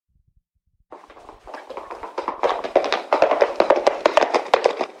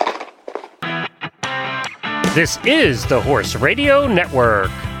This is the Horse Radio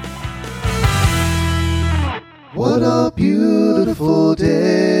Network. What a beautiful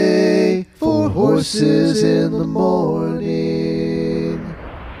day for horses in the morning.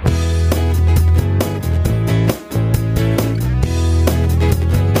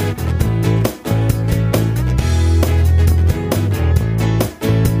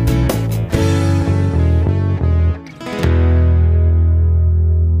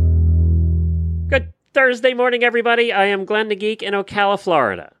 Good Thursday morning, everybody. I am Glenn the Geek in Ocala,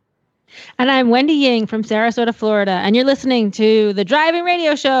 Florida. And I'm Wendy Ying from Sarasota, Florida, and you're listening to the Driving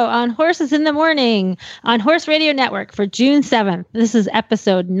Radio Show on Horses in the Morning on Horse Radio Network for June 7th. This is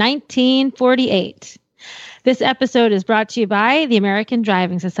episode 1948. This episode is brought to you by the American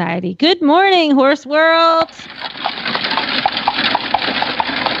Driving Society. Good morning, Horse World!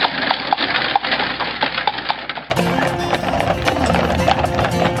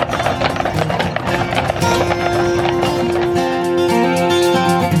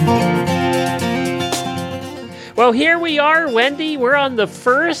 Well, here we are, Wendy. We're on the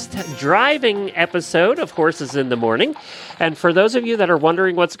first driving episode of Horses in the Morning. And for those of you that are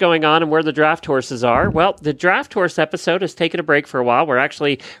wondering what's going on and where the draft horses are, well, the draft horse episode has taken a break for a while. We're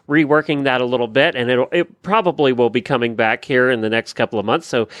actually reworking that a little bit, and it probably will be coming back here in the next couple of months.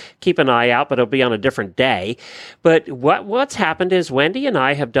 So keep an eye out, but it'll be on a different day. But what's happened is Wendy and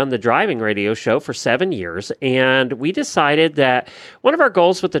I have done the driving radio show for 7 years, and we decided that one of our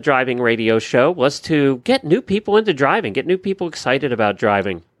goals with the driving radio show was to get new people into driving, get new people excited about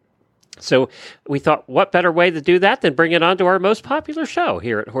driving. So we thought, what better way to do that than bring it on to our most popular show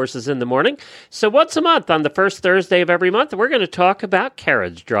here at Horses in the Morning. So once a month, on the first Thursday of every month, we're going to talk about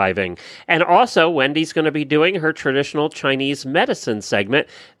carriage driving. And also, Wendy's going to be doing her traditional Chinese medicine segment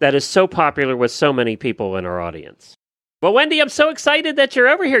that is so popular with so many people in our audience. Well, Wendy, I'm so excited that you're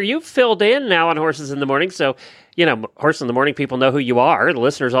over here. You've filled in now on Horses in the Morning, so Horse in the Morning people know who you are. The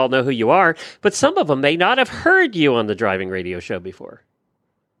listeners all know who you are, but some of them may not have heard you on the driving radio show before.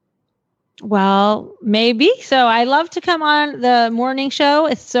 Well, maybe. So I love to come on the morning show.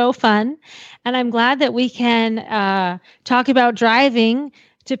 It's so fun. And I'm glad that we can talk about driving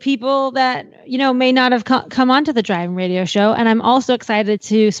to people that, may not have come onto the driving radio show. And I'm also excited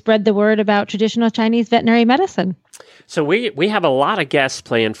to spread the word about traditional Chinese veterinary medicine. So we have a lot of guests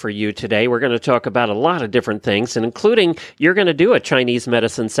planned for you today. We're going to talk about a lot of different things, and including you're going to do a Chinese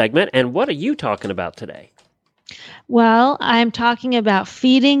medicine segment. And what are you talking about today? Well, I'm talking about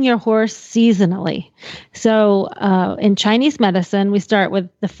feeding your horse seasonally. So in Chinese medicine, we start with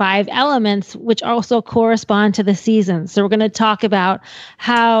the 5 elements, which also correspond to the seasons. So we're going to talk about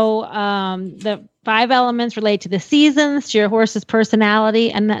how the 5 elements relate to the seasons, to your horse's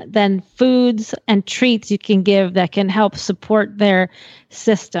personality, and then foods and treats you can give that can help support their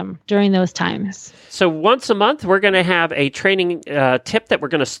system during those times. So once a month, we're going to have a training tip that we're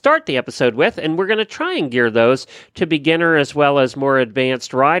going to start the episode with, and we're going to try and gear those to beginner as well as more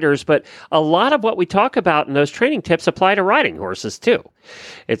advanced riders. But a lot of what we talk about in those training tips apply to riding horses too.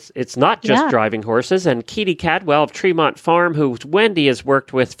 It's not just driving horses. And Keely Cadwell of Tremont Farm, who Wendy has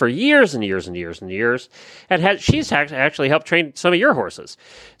worked with for years and years and years and years, and she's actually helped train some of your horses.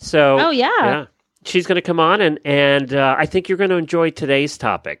 So, yeah. She's going to come on, and I think you're going to enjoy today's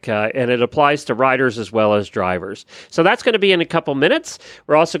topic, and it applies to riders as well as drivers. So that's going to be in a couple minutes.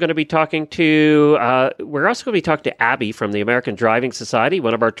 We're also going to be talking to Abby from the American Driving Society,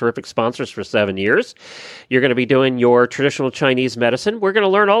 one of our terrific sponsors for 7 years. You're going to be doing your traditional Chinese medicine. We're going to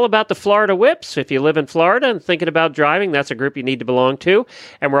learn all about the Florida Whips. If you live in Florida and thinking about driving, that's a group you need to belong to.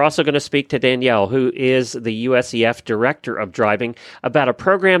 And we're also going to speak to Danielle, who is the USEF Director of Driving, about a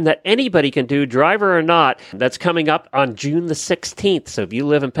program that anybody can do, driver or not, that's coming up on June the 16th. So if you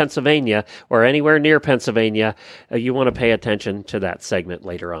live in Pennsylvania or anywhere near Pennsylvania, you want to pay attention to that segment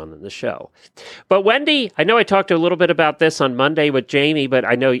later on in the show. But Wendy, I know I talked a little bit about this on Monday with Jamie, but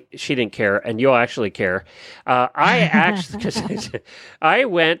I know she didn't care, and you'll actually care. I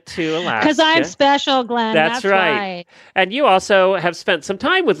went to Alaska. Because I'm special, Glenn. That's right. And you also have spent some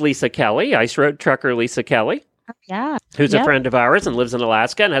time with Lisa Kelly, ice road trucker Lisa Kelly. Yeah. Who's a friend of ours and lives in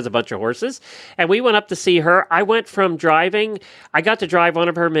Alaska and has a bunch of horses. And we went up to see her. I went from driving, I got to drive one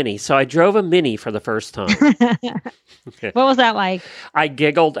of her minis. So I drove a mini for the first time. What was that like? I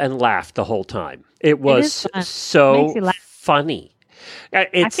giggled and laughed the whole time. It was so funny.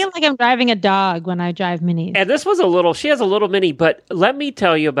 I feel like I'm driving a dog when I drive minis. And this was she has a little mini, but let me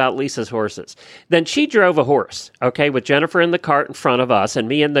tell you about Lisa's horses. Then she drove a horse, with Jennifer in the cart in front of us and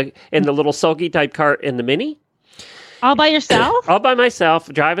me in the little sulky type cart in the mini. All by yourself? All by myself,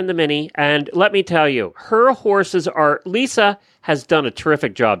 driving the Mini. And let me tell you, her horses are, Lisa has done a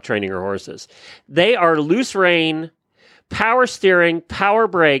terrific job training her horses. They are loose rein, power steering, power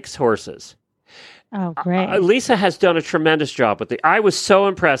brakes horses. Oh, great. Lisa has done a tremendous job with it. I was so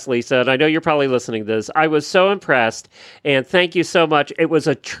impressed, Lisa, and I know you're probably listening to this. I was so impressed, and thank you so much. It was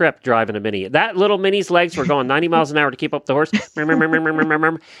a trip driving a Mini. That little Mini's legs were going 90 miles an hour to keep up the horse, but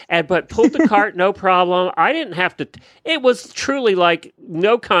pulled the cart, no problem. I didn't have to. It was truly like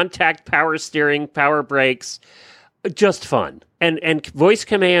no contact, power steering, power brakes, just fun. And voice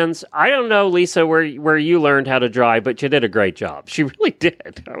commands. I don't know, Lisa, where you learned how to drive, but you did a great job. She really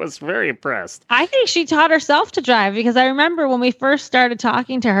did. I was very impressed. I think she taught herself to drive because I remember when we first started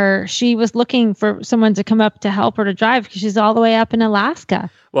talking to her, she was looking for someone to come up to help her to drive because she's all the way up in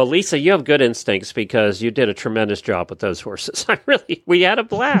Alaska. Well, Lisa, you have good instincts because you did a tremendous job with those horses. We had a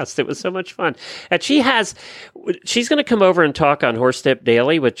blast. It was so much fun. And she's going to come over and talk on Horse Tip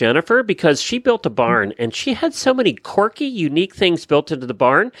Daily with Jennifer because she built a barn and she had so many quirky, unique things built into the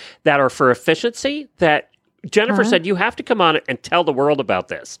barn that are for efficiency that Jennifer said, you have to come on and tell the world about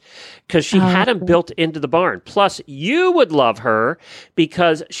this because she had them built into the barn. Plus, you would love her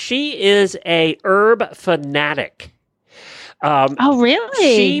because she is a herb fanatic. Oh,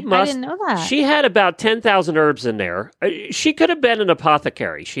 really? I didn't know that. She had about 10,000 herbs in there. She could have been an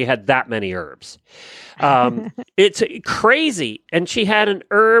apothecary. She had that many herbs. It's crazy. And she had an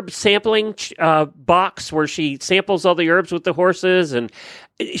herb sampling box where she samples all the herbs with the horses. And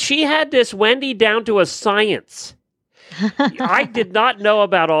she had this Wendy down to a science. I did not know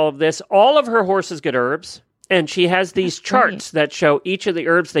about all of this. All of her horses get herbs. And she has these charts that show each of the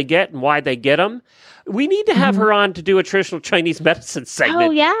herbs they get and why they get them. We need to have her on to do a traditional Chinese medicine segment.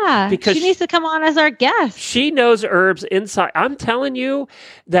 Oh, yeah. Because she needs to come on as our guest. She knows herbs inside. I'm telling you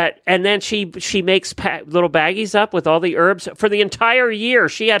that. And then she makes little baggies up with all the herbs for the entire year.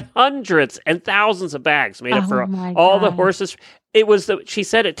 She had hundreds and thousands of bags made up for all the horses. She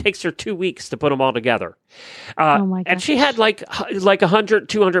said it takes her 2 weeks to put them all together. And she had like 100,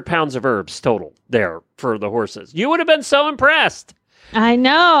 200 pounds of herbs total there for the horses. You would have been so impressed. I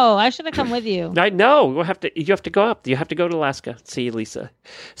know. I should have come with you. I know. You have to go up. You have to go to Alaska. See Lisa.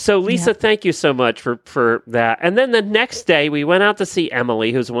 So Lisa, thank you so much for that. And then the next day we went out to see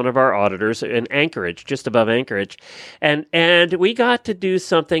Emily, who's one of our auditors in Anchorage, just above Anchorage. And we got to do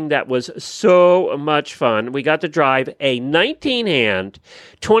something that was so much fun. We got to drive a 19-hand,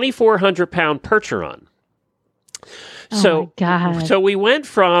 2,400-pound Percheron. So we went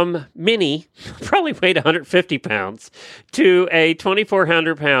from Mini, probably weighed 150 pounds, to a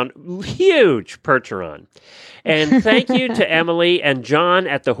 2,400-pound huge Percheron. And thank you to Emily and John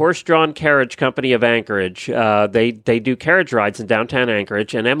at the Horse-Drawn Carriage Company of Anchorage. They do carriage rides in downtown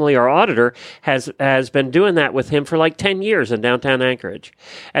Anchorage, and Emily, our auditor, has been doing that with him for like 10 years in downtown Anchorage.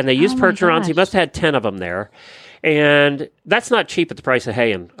 And they use Percherons. He must have had 10 of them there. And that's not cheap at the price of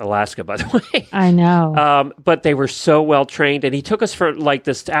hay in Alaska, by the way. I know. But they were so well trained. And he took us for like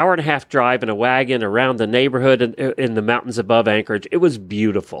this hour-and-a-half drive in a wagon around the neighborhood in the mountains above Anchorage. It was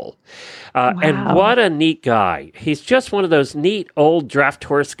beautiful. And what a neat guy. He's just one of those neat old draft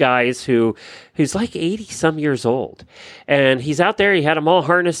horse guys who's like 80-some years old. And he's out there. He had them all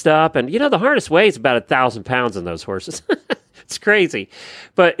harnessed up. And, the harness weighs about 1,000 pounds in those horses. It's crazy,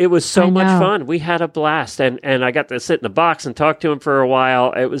 but it was so much fun. We had a blast, and I got to sit in the box and talk to him for a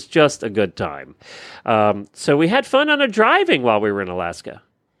while. It was just a good time. So we had fun on a driving while we were in Alaska.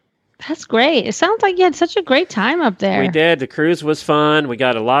 That's great. It sounds like you had such a great time up there. We did. The cruise was fun. We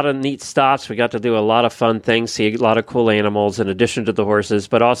got a lot of neat stops. We got to do a lot of fun things, see a lot of cool animals in addition to the horses,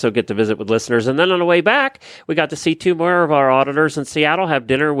 but also get to visit with listeners. And then on the way back, we got to see two more of our auditors in Seattle, have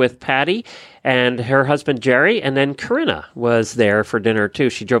dinner with Patty and her husband, Jerry, and then Corinna was there for dinner, too.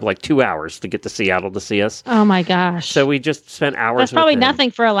 She drove like 2 hours to get to Seattle to see us. Oh, my gosh. So we just spent hours That's probably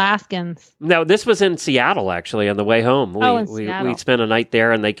nothing for Alaskans. No, this was in Seattle, actually, on the way home. We spent a night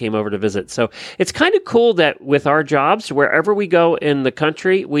there, and they came over to visit. So it's kind of cool that with our jobs, wherever we go in the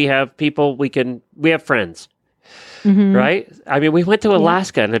country, we have people we have friends. Mm-hmm. Right? I mean, we went to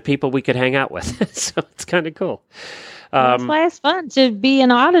Alaska and had people we could hang out with. So it's kind of cool. That's why it's fun to be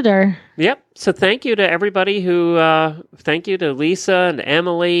an auditor. Yep. So thank you to everybody thank you to Lisa and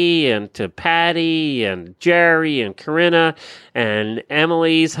Emily and to Patty and Jerry and Corinna and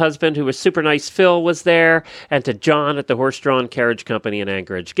Emily's husband, who was super nice, Phil, was there, and to John at the Horse-Drawn Carriage Company in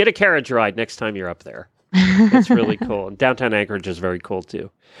Anchorage. Get a carriage ride next time you're up there. It's really cool. And downtown Anchorage is very cool,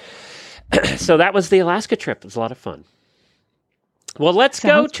 too. So that was the Alaska trip. It was a lot of fun. Well, let's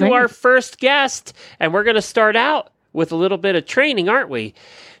go to our first guest, and we're going to start out with a little bit of training, aren't we?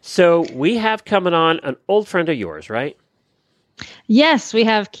 So we have coming on an old friend of yours, right? Yes, we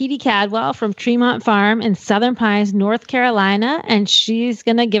have Keely Cadwell from Tremont Farm in Southern Pines, North Carolina, and she's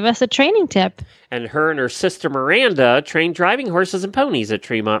going to give us a training tip. And her and her sister Miranda train driving horses and ponies at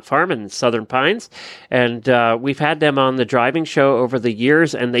Tremont Farm in Southern Pines. And we've had them on the driving show over the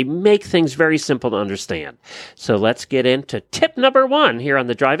years, and they make things very simple to understand. So let's get into tip number 1 here on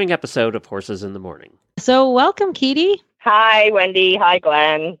the driving episode of Horses in the Morning. So welcome, Keely. Hi, Wendy. Hi,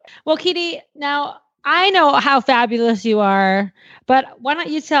 Glenn. Well, Keely, now I know how fabulous you are, but why don't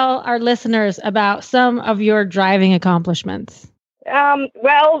you tell our listeners about some of your driving accomplishments?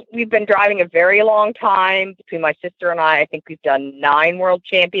 Well, we've been driving a very long time. Between my sister and I think we've done 9 world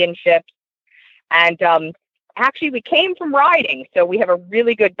championships. And actually, we came from riding, so we have a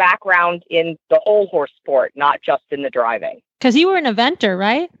really good background in the whole horse sport, not just in the driving. Because you were an eventer,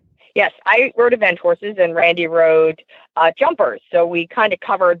 right? Yes, I rode event horses, and Randy rode jumpers. So we kind of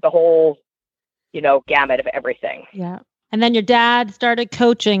covered the whole gamut of everything. Yeah. And then your dad started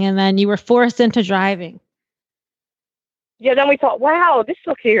coaching, and then you were forced into driving. Yeah, then we thought, wow, this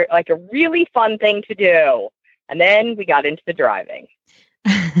looks like a really fun thing to do. And then we got into the driving.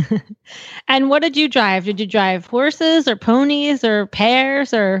 And what did you drive? Did you drive horses or ponies or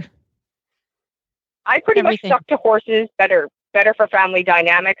pairs or? I pretty much stuck to horses, better for family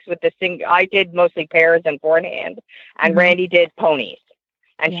dynamics with this thing. I did mostly pairs and four-in-hand, and Randy did ponies.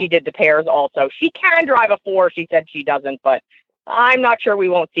 And she did the pairs also. She can drive a 4. She said she doesn't, but I'm not sure we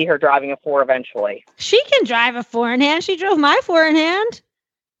won't see her driving a 4 eventually. She can drive a 4-in-hand. She drove my 4-in-hand.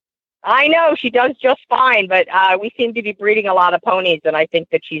 I know she does just fine, but we seem to be breeding a lot of ponies, and I think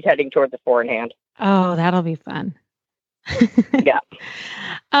that she's heading toward the 4-in-hand. Oh, that'll be fun. Yeah.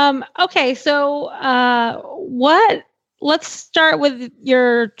 Okay, so let's start with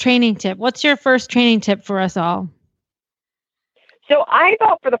your training tip. What's your first training tip for us all? So I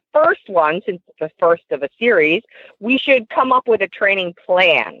thought for the first one, since it's the first of a series, we should come up with a training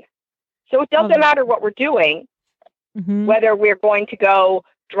plan. So it doesn't matter what we're doing, whether we're going to go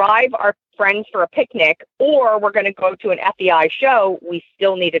drive our friends for a picnic or we're going to go to an FEI show, we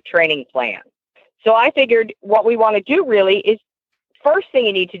still need a training plan. So I figured what we want to do really is, first thing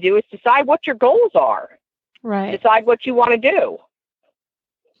you need to do is decide what your goals are. Right. Decide what you want to do.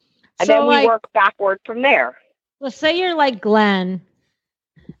 And then we work backward from there. Let's say you're like Glenn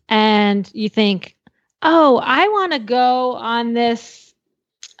and you think, oh, I want to go on this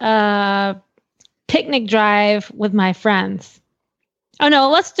picnic drive with my friends. Oh,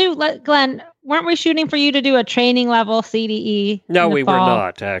 no, Glenn, weren't we shooting for you to do a training level CDE? No, we were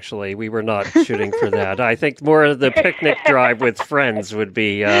not, actually. We were not shooting for that. I think more of the picnic drive with friends would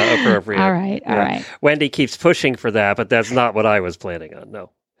be appropriate. All right. Wendy keeps pushing for that, but that's not what I was planning on,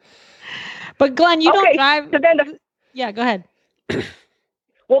 no. But Glenn, you don't drive. So then yeah, go ahead.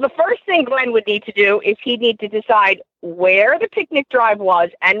 Well, the first thing Glenn would need to do is he'd need to decide where the picnic drive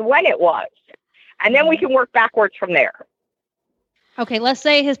was and when it was. And then we can work backwards from there. Okay, let's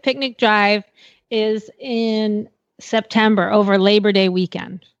say his picnic drive is in September over Labor Day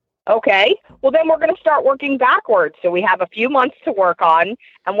weekend. Okay, well, then we're going to start working backwards. So we have a few months to work on.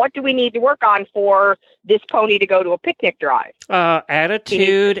 And what do we need to work on for this pony to go to a picnic drive?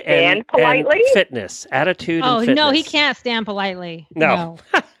 Attitude and fitness. Attitude and fitness. Oh, no, he can't stand politely. No.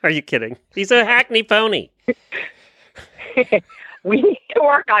 Are you kidding? He's a hackney pony. We need to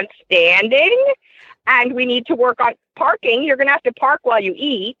work on standing, and we need to work on parking. You're going to have to park while you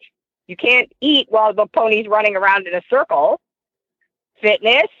eat. You can't eat while the pony's running around in a circle.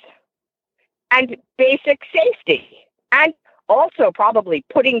 Fitness and basic safety. And also probably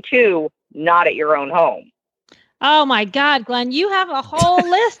putting two not at your own home. Oh, my God, Glenn, you have a whole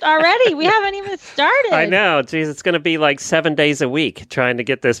list already. We haven't even started. I know. Geez, it's going to be like 7 days a week trying to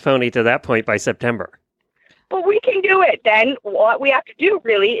get this pony to that point by September. Well, we can do it. Then what we have to do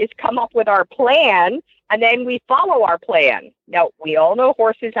really is come up with our plan, and then we follow our plan. Now, we all know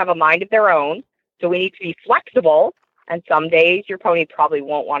horses have a mind of their own, so we need to be flexible. And some days your pony probably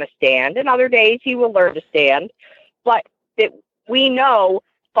won't want to stand, and other days he will learn to stand. But that we know,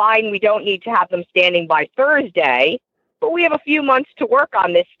 fine, we don't need to have them standing by Thursday, but we have a few months to work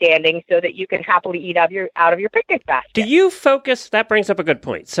on this standing so that you can happily eat out of your picnic basket. Do you focus? That brings up a good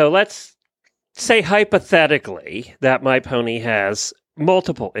point. So let's say hypothetically that my pony has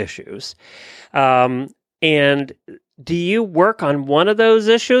multiple issues, and do you work on one of those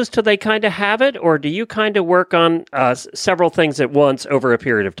issues till they kind of have it, or do you kind of work on several things at once over a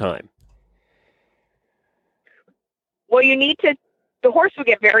period of time? Well, the horse will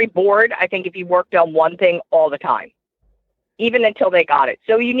get very bored, I think, if you worked on one thing all the time, even until they got it.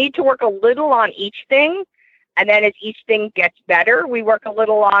 So you need to work a little on each thing, And then as each thing gets better, we work a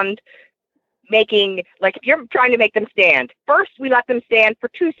little on making, like if you're trying to make them stand, first we let them stand for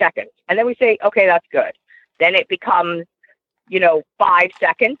 2 seconds. And then we say, okay, that's good. Then it becomes, 5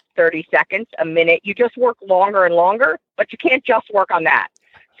 seconds, 30 seconds, a minute. You just work longer and longer, but you can't just work on that.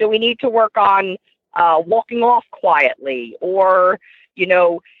 So we need to work on walking off quietly or,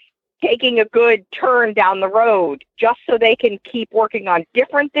 taking a good turn down the road just so they can keep working on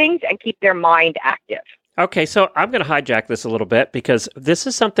different things and keep their mind active. Okay, so I'm going to hijack this a little bit because this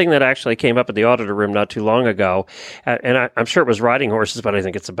is something that actually came up in the auditor room not too long ago, and I'm sure it was riding horses, but I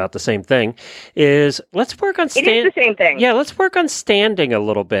think it's about the same thing, is let's work on... It is the same thing. Yeah, let's work on standing a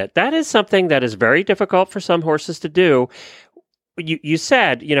little bit. That is something that is very difficult for some horses to do. You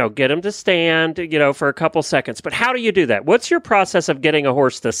said, get them to stand, for a couple seconds. But how do you do that? What's your process of getting a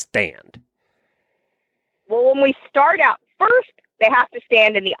horse to stand? Well, when we start out, first, they have to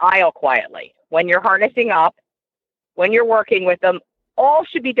stand in the aisle quietly. When you're harnessing up, when you're working with them, all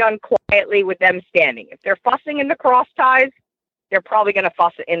should be done quietly with them standing. If they're fussing in the cross ties, they're probably going to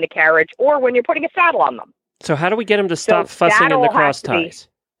fuss in the carriage or when you're putting a saddle on them. So how do we get them to stop fussing in the cross ties?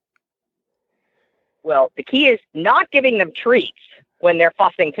 Well, the key is not giving them treats when they're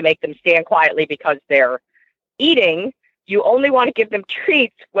fussing to make them stand quietly because they're eating. You only want to give them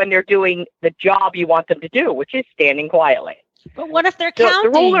treats when they're doing the job you want them to do, which is standing quietly. But what if they're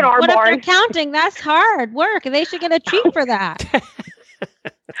counting? What if they're counting? That's hard work. They should get a treat for that.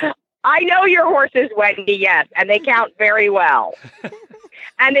 I know your horses, Wendy, yes, and they count very well.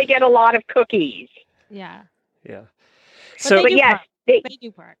 And they get a lot of cookies. Yeah. Yeah. But yes, they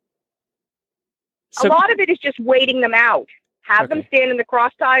do part. A lot of it is just waiting them out. Have them stand in the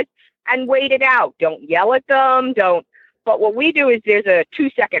cross ties and wait it out. Don't yell at them. But what we do is there's a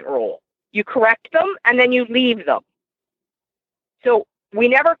 2-second rule. You correct them and then you leave them. So we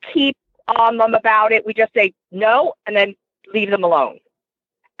never keep on them about it. We just say no and then leave them alone.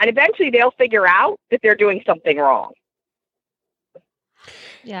 And eventually they'll figure out that they're doing something wrong.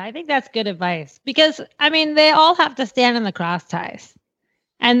 Yeah, I think that's good advice because, they all have to stand in the cross ties.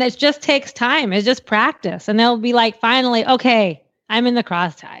 And it just takes time. It's just practice. And they'll be like, finally, okay, I'm in the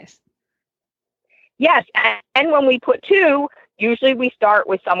cross ties. Yes. And when we put 2, usually we start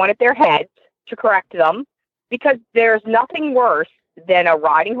with someone at their head to correct them because there's nothing worse than a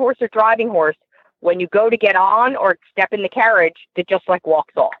riding horse or driving horse when you go to get on or step in the carriage that just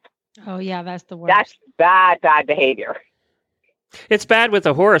walks off. Oh, yeah, that's the worst. That's bad behavior. It's bad with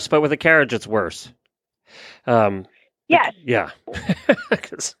a horse, but with a carriage, it's worse. Yes. Yeah.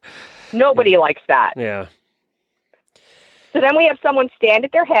 Nobody likes that. Yeah. So then we have someone stand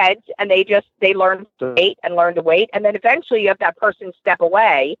at their heads and they learn to wait and learn to wait. And then eventually you have that person step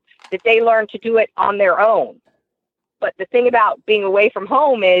away that they learn to do it on their own. But the thing about being away from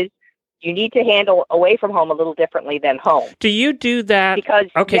home is you need to handle away from home a little differently than home. Do you do that? Because,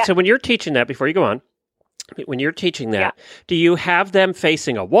 so when you're teaching that, before you go on, when you're teaching that, do you have them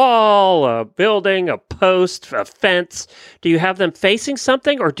facing a wall, a building, a post, a fence? Do you have them facing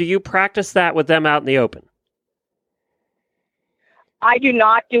something, or do you practice that with them out in the open? I do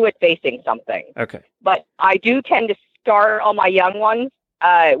not do it facing something. Okay. But I do tend to start on my young ones.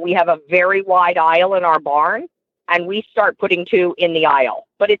 We have a very wide aisle in our barn, and we start putting 2 in the aisle.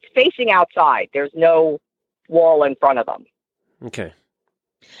 But it's facing outside. There's no wall in front of them. Okay.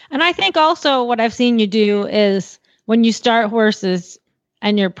 And I think also what I've seen you do is when you start horses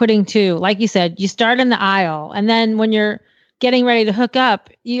and you're putting 2, like you said, you start in the aisle. And then when you're getting ready to hook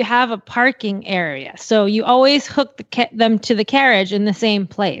up, you have a parking area. So you always hook them to the carriage in the same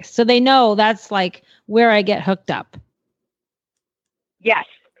place. So they know that's where I get hooked up. Yes.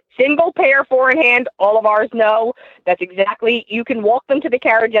 Single pair, 4-in-hand, all of ours know that's exactly, you can walk them to the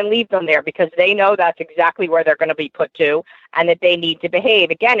carriage and leave them there because they know that's exactly where they're going to be put to and that they need to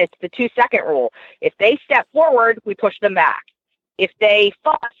behave. Again, it's the 2-second rule. If they step forward, we push them back. If they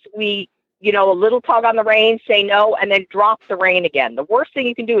fuss, we, a little tug on the rein, say no, and then drop the rein again. The worst thing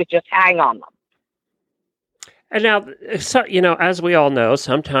you can do is just hang on them. And now, as we all know,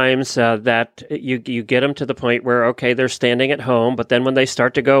 sometimes that you get them to the point where, okay, they're standing at home, but then when they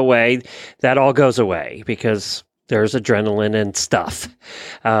start to go away, that all goes away because there's adrenaline and stuff.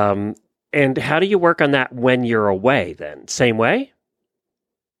 And how do you work on that when you're away then? Same way?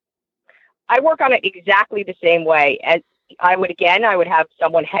 I work on it exactly the same way. As I would have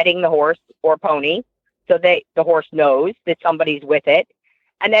someone heading the horse or pony so the horse knows that somebody's with it.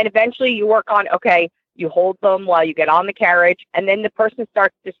 And then eventually you work on, okay, you hold them while you get on the carriage, and then the person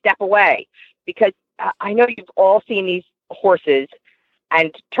starts to step away. Because I know you've all seen these horses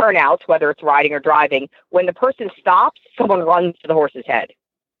and turnouts, whether it's riding or driving. When the person stops, someone runs to the horse's head.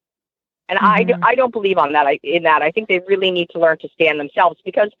 And I don't believe in that. I think they really need to learn to stand themselves,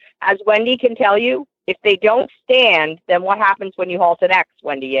 because as Wendy can tell you, if they don't stand, then what happens when you halt an X,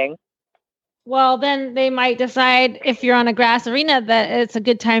 Wendy Ying? Well, then they might decide, if you're on a grass arena, that it's a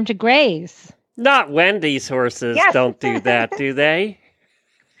good time to graze. Not Wendy's horses don't do that, do they?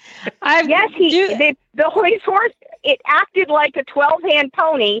 The Hoy's horse, it acted like a 12-hand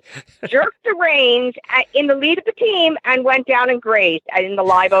pony, jerked the reins in the lead of the team, and went down and grazed in the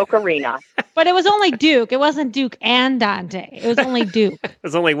Live Oak Arena. But it was only Duke. It wasn't Duke and Dante. It was only Duke. It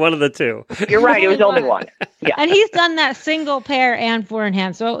was only one of the two. You're right. It was only one. Yeah. And he's done that single pair and four in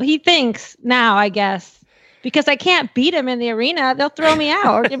hand. So he thinks now, I guess, because I can't beat him in the arena, they'll throw me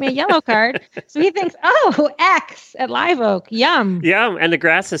out or give me a yellow card. So he thinks, oh, X at Live Oak. Yum. Yum. And the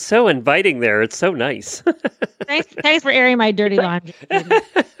grass is so inviting there. It's so nice. Thanks for airing my dirty laundry.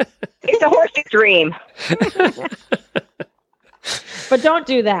 It's a horse's dream. But don't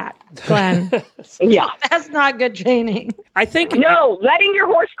do that, Glenn. Yeah. That's not good training. I think... No, letting your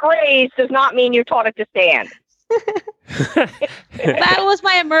horse graze does not mean you taught it to stand. That was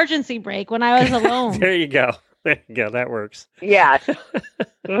my emergency break when I was alone. There you go. That works. Yes.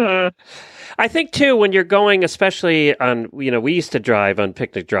 Mm-hmm. I think, too, when you're going, especially on, we used to drive on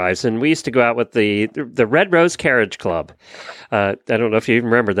picnic drives, and we used to go out with the Red Rose Carriage Club. I don't know if you even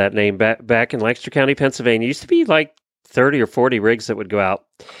remember that name back in Lancaster County, Pennsylvania. It used to be like 30 or 40 rigs that would go out.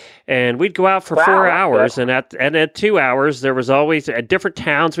 And we'd go out for 4 hours, and at 2 hours, there was always at different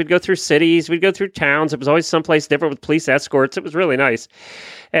towns. We'd go through cities, we'd go through towns. It was always someplace different with police escorts. It was really nice.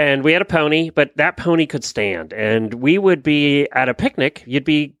 And we had a pony, but that pony could stand. And we would be at a picnic.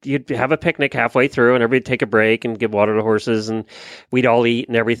 You'd have a picnic halfway through, and everybody'd take a break and give water to horses, and we'd all eat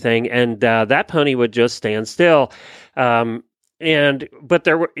and everything. And that pony would just stand still. But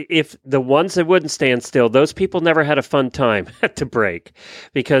if the ones that wouldn't stand still, those people never had a fun time at the break,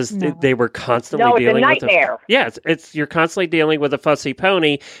 because they were constantly dealing with nightmare. You're constantly dealing with a fussy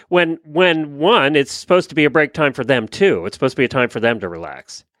pony when it's supposed to be a break time for them too. It's supposed to be a time for them to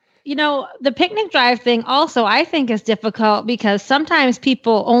relax. The picnic drive thing also, I think, is difficult because sometimes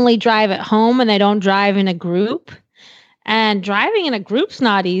people only drive at home and they don't drive in a group. And driving in a group's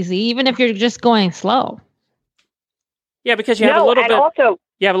not easy, even if you're just going slow. Yeah, because you have a little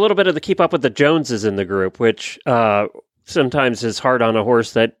bit of the keep up with the Joneses in the group, which sometimes is hard on a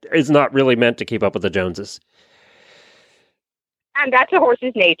horse that is not really meant to keep up with the Joneses. And that's a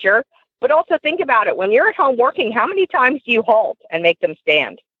horse's nature. But also think about it. When you're at home working, how many times do you halt and make them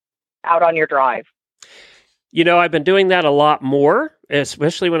stand out on your drive? I've been doing that a lot more,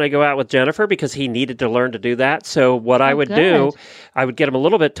 especially when I go out with Jennifer, because he needed to learn to do that. So what I would do, I would get him a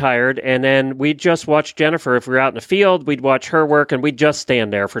little bit tired, and then we'd just watch Jennifer. If we were out in the field, we'd watch her work, and we'd just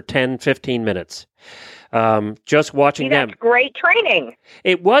stand there for 10, 15 minutes, just watching them. That's great training.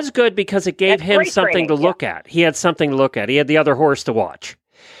 It was good because it gave him something to look at. He had something to look at. He had the other horse to watch.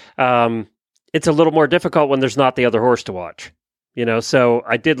 It's a little more difficult when there's not the other horse to watch. So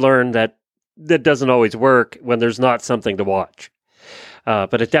I did learn that doesn't always work when there's not something to watch.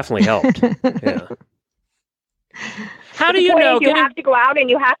 But it definitely helped. Yeah. How do you know? You have to go out and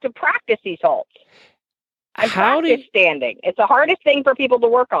you have to practice these halts. And practice standing. It's the hardest thing for people to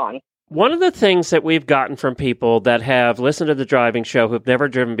work on. One of the things that we've gotten from people that have listened to the driving show who've never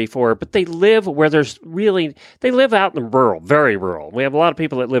driven before, but they live where they live out in rural, very rural. We have a lot of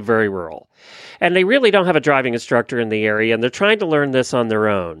people that live very rural. And they really don't have a driving instructor in the area, and they're trying to learn this on their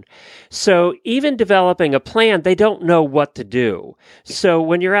own. So even developing a plan, they don't know what to do. So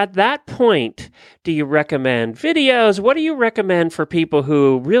when you're at that point, do you recommend videos? What do you recommend for people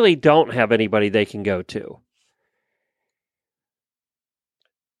who really don't have anybody they can go to?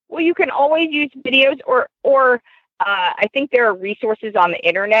 Well, you can always use videos or I think there are resources on the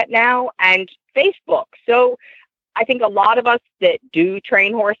internet now and Facebook. So I think a lot of us that do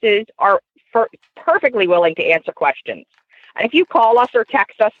train horses are perfectly willing to answer questions. And if you call us or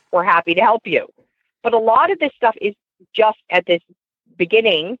text us, we're happy to help you. But a lot of this stuff is just at this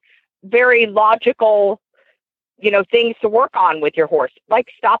beginning, very logical, things to work on with your horse, like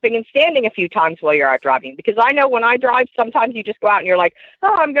stopping and standing a few times while you're out driving. Because I know when I drive, sometimes you just go out and you're like,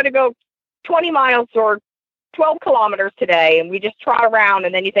 oh, I'm going to go 20 miles or 12 kilometers today. And we just trot around.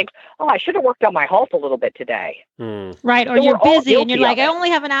 And then you think, oh, I should have worked on my halt a little bit today. Right. Or so you're busy and you're like, I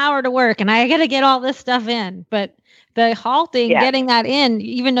only have an hour to work and I got to get all this stuff in. But the halting, getting that in,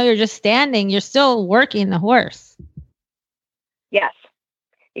 even though you're just standing, you're still working the horse. Yes,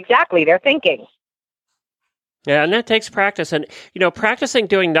 exactly. They're thinking. Yeah, and that takes practice. And, practicing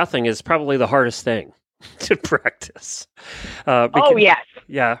doing nothing is probably the hardest thing. to practice. Oh, yes.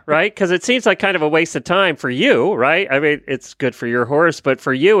 Yeah, right? Because it seems like kind of a waste of time for you, right? I mean, it's good for your horse, but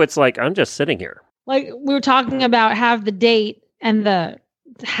for you, it's like, I'm just sitting here. Like we were talking about, have the date and the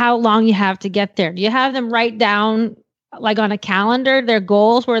how long you have to get there. Do you have them write down, like on a calendar, their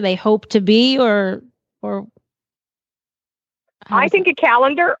goals where they hope to be, or I think a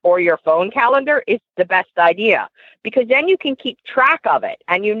calendar or your phone calendar is the best idea, because then you can keep track of it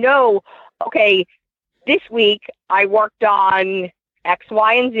and okay, this week I worked on X,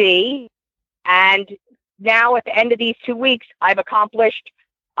 Y, and Z, and now at the end of these 2 weeks, I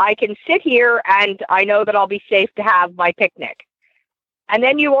can sit here and I know that I'll be safe to have my picnic. And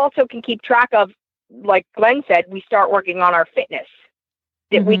then you also can keep track of, like Glenn said, we start working on our fitness,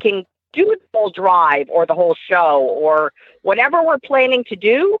 that we can do the whole drive or the whole show or whatever we're planning to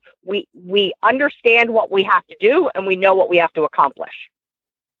do. We understand what we have to do and we know what we have to accomplish.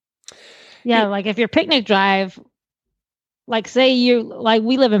 Yeah, like if your picnic drive, like say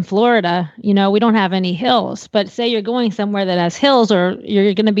we live in Florida, we don't have any hills, but say you're going somewhere that has hills, or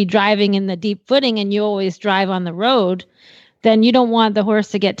you're going to be driving in the deep footing and you always drive on the road, then you don't want the horse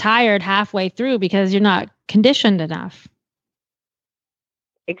to get tired halfway through because you're not conditioned enough.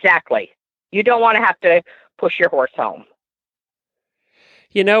 Exactly. You don't want to have to push your horse home.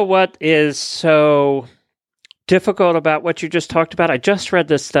 You know what is so difficult about what you just talked about? I just read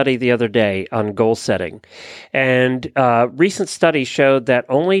this study the other day on goal setting, and recent studies showed that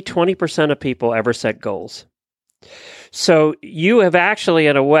only 20% of people ever set goals. So you have actually,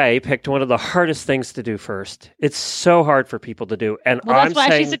 in a way, picked one of the hardest things to do first. It's so hard for people to do. And that's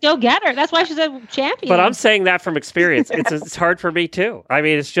why she's a go-getter. That's why she's a champion. But I'm saying that from experience. It's hard for me too. I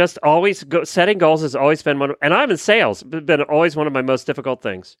mean, it's just always setting goals has always been and I'm in sales, been always one of my most difficult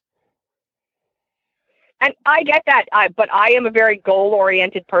things. And I get that, but I am a very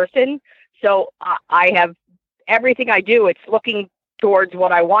goal-oriented person. So I have everything I do, it's looking towards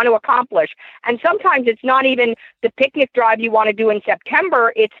what I want to accomplish. And sometimes it's not even the picnic drive you want to do in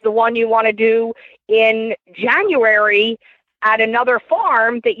September. It's the one you want to do in January at another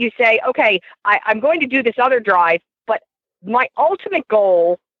farm that you say, okay, I'm going to do this other drive, but my ultimate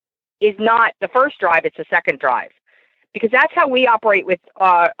goal is not the first drive, it's the second drive. Because that's how we operate with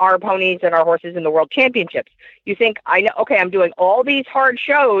our ponies and our horses in the World Championships. You think, I know, okay, I'm doing all these hard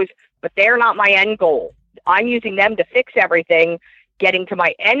shows, but they're not my end goal. I'm using them to fix everything, getting to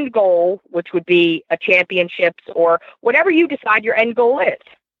my end goal, which would be a championships or whatever you decide your end goal is.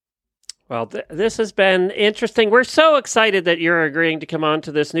 Well, this has been interesting. We're so excited that you're agreeing to come on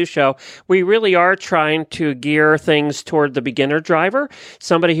to this new show. We really are trying to gear things toward the beginner driver,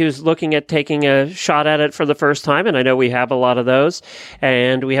 somebody who's looking at taking a shot at it for the first time, and I know we have a lot of those,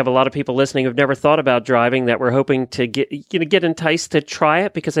 and we have a lot of people listening who've never thought about driving that we're hoping to get enticed to try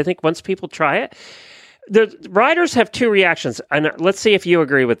it, because I think once people try it, the riders have two reactions, and let's see if you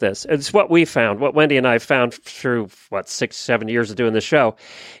agree with this. It's what we found, what Wendy and I found through, 6-7 years of doing the show,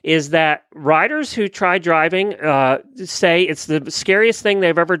 is that riders who try driving say it's the scariest thing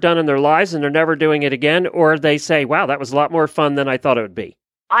they've ever done in their lives and they're never doing it again, or they say, wow, that was a lot more fun than I thought it would be.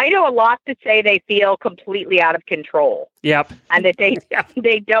 I know a lot that say they feel completely out of control. Yep. And that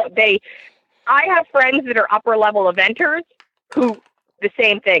I have friends that are upper level eventers who, the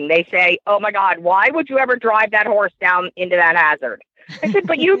same thing. They say, oh my God, why would you ever drive that horse down into that hazard? I said,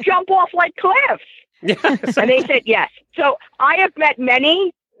 but you jump off like cliffs. Yes. And they said, yes. So I have met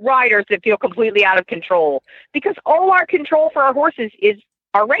many riders that feel completely out of control, because all our control for our horses is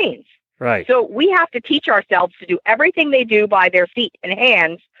our reins. Right. So we have to teach ourselves to do everything they do by their feet and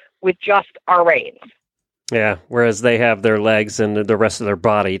hands with just our reins. Yeah. Whereas they have their legs and the rest of their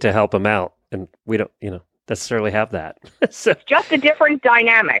body to help them out. And we don't, necessarily have that. So, just a different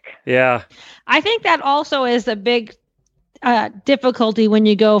dynamic. Yeah. I think that also is a big difficulty when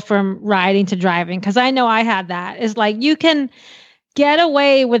you go from riding to driving, because I know I had that. Is like you can get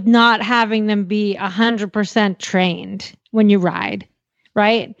away with not having them be 100% trained when you ride,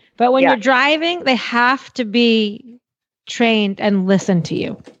 right? But when you're driving, they have to be trained and listen to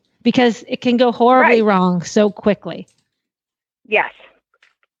you, because it can go horribly wrong so quickly. Yes.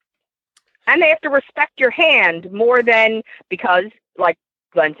 And they have to respect your hand more than, because, like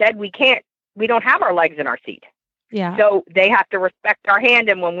Glenn said, we don't have our legs in our seat. Yeah. So they have to respect our hand.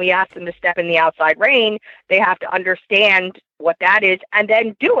 And when we ask them to step in the outside rein, they have to understand what that is and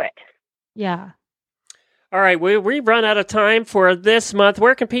then do it. Yeah. All right. We've run out of time for this month.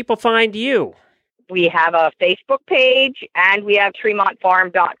 Where can people find you? We have a Facebook page and we have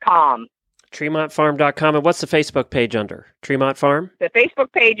TremontFarm.com. TremontFarm.com. And what's the Facebook page under? Tremont Farm? The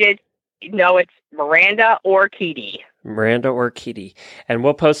Facebook page is, no, it's Miranda or Keedy. Miranda or Kitty. And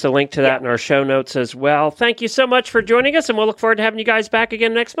we'll post a link to that in our show notes as well. Thank you so much for joining us, and we'll look forward to having you guys back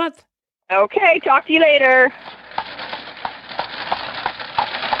again next month. Okay, talk to you later.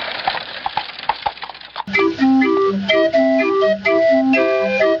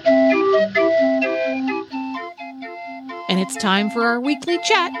 And it's time for our weekly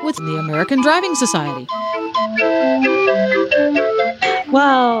chat with the American Driving Society.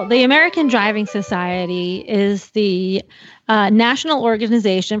 Well, the American Driving Society is the national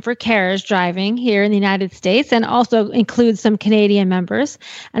organization for carriage driving here in the United States and also includes some Canadian members.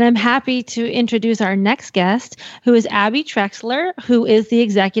 And I'm happy to introduce our next guest, who is Abby Trexler, who is the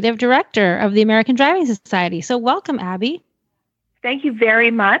executive director of the American Driving Society. So welcome, Abby. Thank you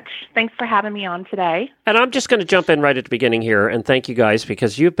very much. Thanks for having me on today. And I'm just going to jump in right at the beginning here and thank you guys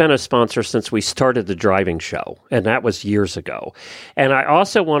because you've been a sponsor since we started the driving show, and that was years ago. And I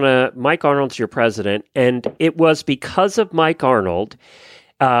also want to, Mike Arnold's your president, and it was because of Mike Arnold.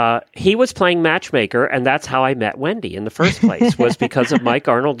 He was playing matchmaker, and that's how I met Wendy in the first place, was because of Mike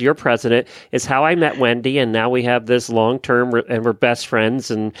Arnold, your president, is how I met Wendy, and now we have this long-term, and we're best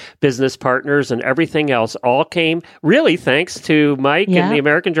friends and business partners and everything else all came really thanks to Mike and the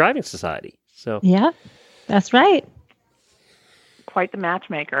American Driving Society. So yeah, that's right. Quite the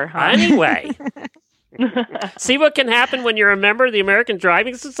matchmaker, huh? Anyway. See what can happen when you're a member of the American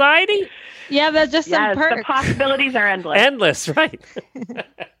Driving Society? Yeah, that's just some perks. The possibilities are endless. Endless, right.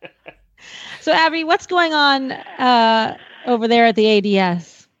 So, Abby, what's going on over there at the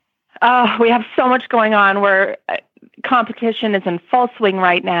ADS? Oh, we have so much going on. Competition is in full swing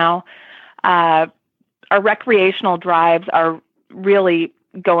right now. Our recreational drives are really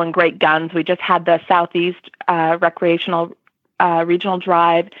going great guns. We just had the Southeast recreational regional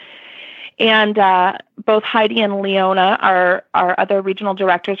drive. And both Heidi and Leona, our other regional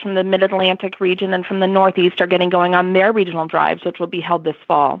directors from the Mid-Atlantic region and from the Northeast, are getting going on their regional drives, which will be held this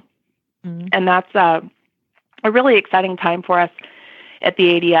fall. Mm-hmm. And that's a really exciting time for us at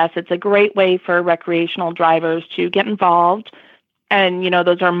the ADS. It's a great way for recreational drivers to get involved. And,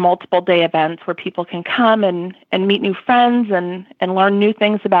 those are multiple day events where people can come and meet new friends and learn new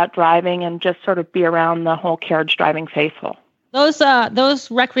things about driving and just sort of be around the whole carriage driving faithful. Those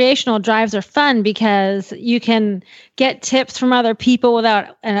recreational drives are fun because you can get tips from other people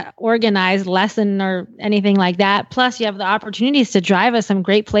without an organized lesson or anything like that. Plus, you have the opportunities to drive us some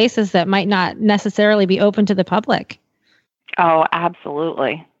great places that might not necessarily be open to the public. Oh,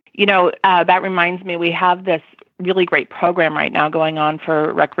 absolutely. That reminds me, we have this really great program right now going on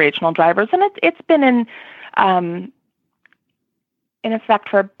for recreational drivers, and it's been in effect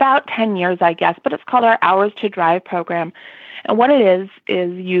for about 10 years, I guess, but it's called our Hours to Drive program. And what it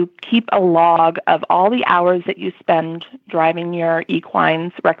is you keep a log of all the hours that you spend driving your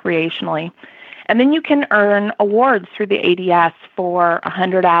equines recreationally. And then you can earn awards through the ADS for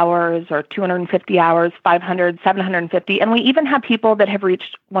 100 hours or 250 hours, 500, 750. And we even have people that have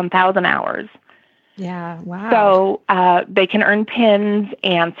reached 1,000 hours. Yeah, wow. So they can earn pins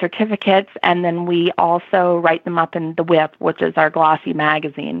and certificates, and then we also write them up in the Whip, which is our glossy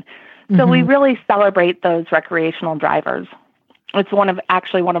magazine. So we really celebrate those recreational drivers. It's one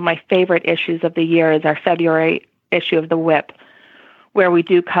of my favorite issues of the year is our February issue of the Whip, where we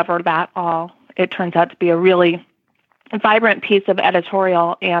do cover that all. It turns out to be a really vibrant piece of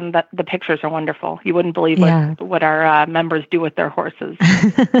editorial, and the pictures are wonderful. You wouldn't believe what our members do with their horses.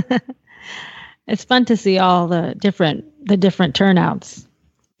 It's fun to see all the different turnouts.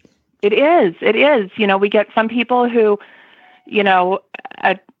 It is. We get some people who,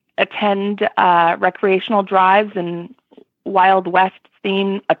 attend recreational drives in Wild West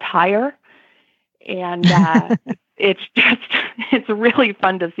theme attire, and it's really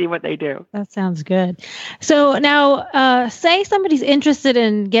fun to see what they do. That sounds good. So now, say somebody's interested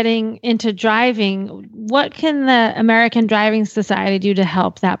in getting into driving, what can the American Driving Society do to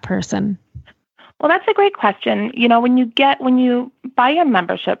help that person? Well, that's a great question. When you buy a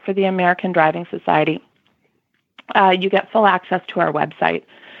membership for the American Driving Society, you get full access to our website.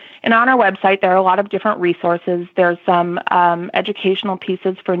 And on our website, there are a lot of different resources. There's some educational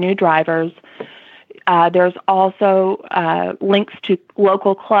pieces for new drivers. There's also links to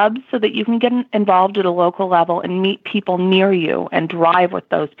local clubs so that you can get involved at a local level and meet people near you and drive with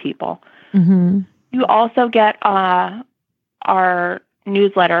those people. Mm-hmm. You also get our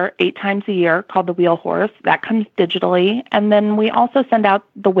newsletter 8 times a year called The Wheel Horse. That comes digitally. And then we also send out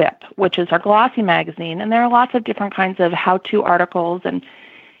The Whip, which is our glossy magazine. And there are lots of different kinds of how-to articles and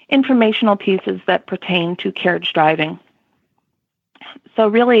informational pieces that pertain to carriage driving. So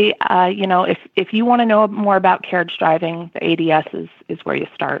really, if you want to know more about carriage driving, the ADS is where you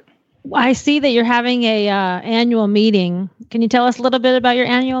start. I see that you're having a annual meeting. Can you tell us a little bit about your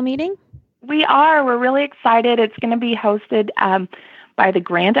annual meeting? We are. We're really excited. It's going to be hosted by the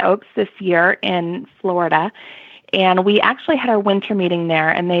Grand Oaks this year in Florida. And we actually had our winter meeting there,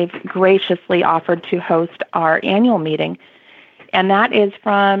 and they've graciously offered to host our annual meeting. And that is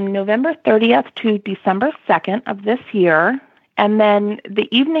from November 30th to December 2nd of this year. And then the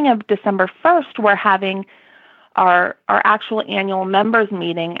evening of December 1st, we're having our actual annual members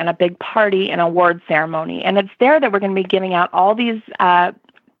meeting and a big party and award ceremony. And it's there that we're going to be giving out all these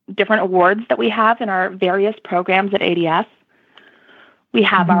different awards that we have in our various programs at ADS. We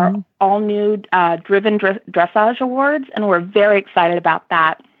have our all-new Driven Dressage Awards, and we're very excited about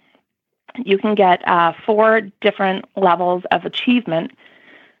that. You can get 4 different levels of achievement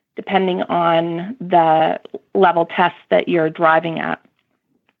depending on the level test that you're driving at.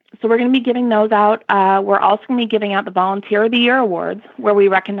 So we're going to be giving those out. We're also going to be giving out the Volunteer of the Year Awards, where we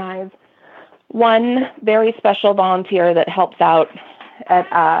recognize one very special volunteer that helps out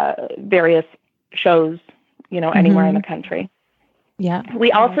at various shows, anywhere in the country. Yeah.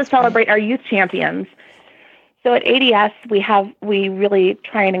 We also celebrate our youth champions. So at ADS, we really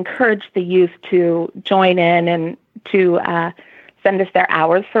try and encourage the youth to join in and to send us their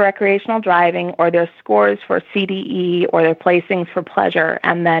hours for recreational driving or their scores for CDE or their placings for pleasure.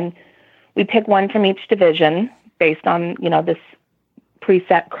 And then we pick one from each division based on, this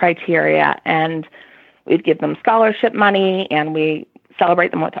preset criteria. And we'd give them scholarship money, and we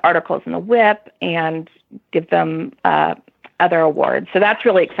celebrate them with articles in the whip and give them other awards. So that's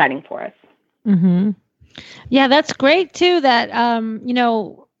really exciting for us. Mm-hmm. Yeah, that's great too that,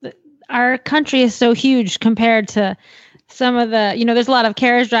 our country is so huge compared to some of the, there's a lot of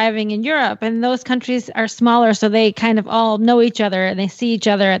carriage driving in Europe, and those countries are smaller, so they kind of all know each other and they see each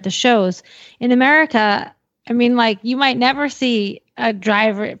other at the shows. In America, you might never see a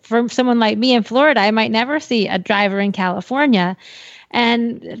driver from someone like me in Florida. I might never see a driver in California.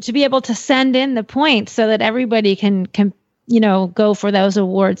 And to be able to send in the points so that everybody can go for those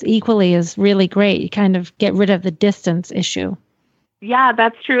awards equally is really great. You kind of get rid of the distance issue. Yeah,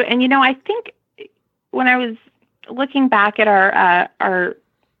 that's true. And, I think when I was looking back at our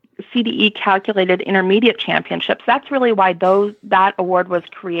CDE calculated intermediate championships, that's really why that award was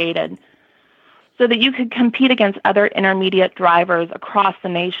created, so that you could compete against other intermediate drivers across the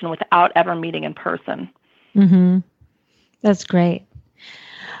nation without ever meeting in person. Mm-hmm. That's great.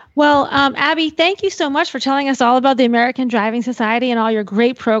 Well, Abby, thank you so much for telling us all about the American Driving Society and all your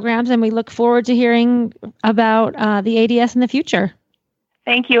great programs, and we look forward to hearing about the ADS in the future.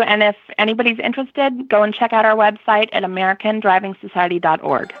 Thank you. And if anybody's interested, go and check out our website at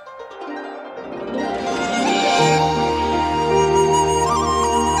americandrivingsociety.org.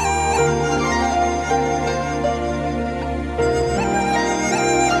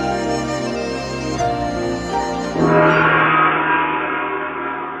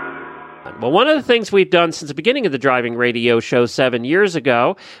 Well, one of the things we've done since the beginning of the driving radio show 7 years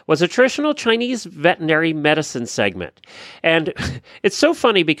ago was a traditional Chinese veterinary medicine segment. And it's so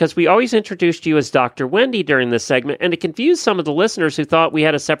funny because we always introduced you as Dr. Wendy during this segment, and it confused some of the listeners who thought we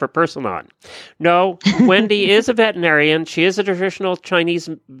had a separate person on. No, Wendy is a veterinarian. She is a traditional Chinese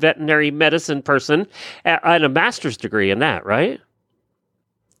veterinary medicine person and a master's degree in that, right?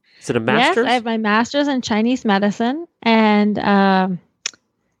 Is it a master's? Yes, I have my master's in Chinese medicine, and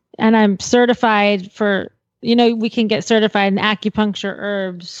I'm certified for, we can get certified in acupuncture,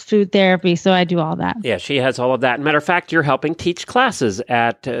 herbs, food therapy. So I do all that. Yeah, she has all of that. Matter of fact, you're helping teach classes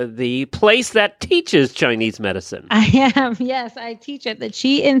at the place that teaches Chinese medicine. I am. Yes, I teach at the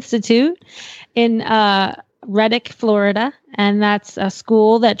Chi Institute in Reddick, Florida. And that's a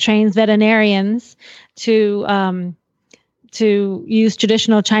school that trains veterinarians to use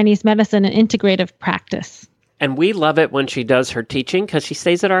traditional Chinese medicine and integrative practice. And we love it when she does her teaching because she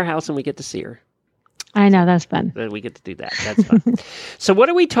stays at our house and we get to see her. I know, that's fun. We get to do that. That's fun. So what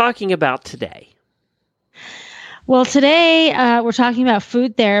are we talking about today? Well, today we're talking about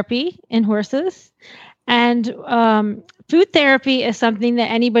food therapy in horses. And food therapy is something that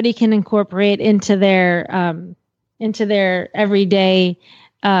anybody can incorporate into their everyday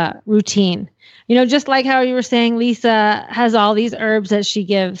routine. Just like how you were saying, Lisa has all these herbs that she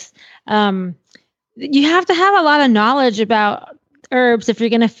gives. You have to have a lot of knowledge about herbs if you're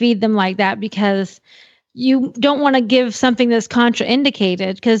going to feed them like that, because you don't want to give something that's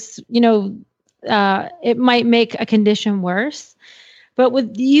contraindicated because, it might make a condition worse. But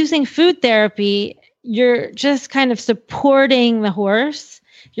with using food therapy, you're just kind of supporting the horse.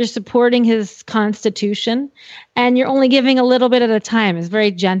 You're supporting his constitution, and you're only giving a little bit at a time. It's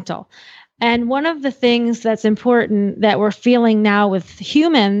very gentle. And one of the things that's important that we're feeling now with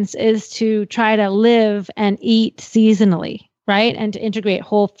humans is to try to live and eat seasonally, right? And to integrate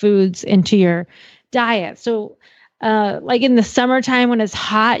whole foods into your diet. So, like in the summertime when it's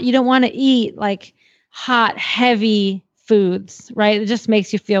hot, you don't want to eat like hot, heavy foods, right? It just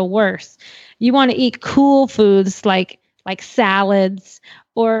makes you feel worse. You want to eat cool foods like salads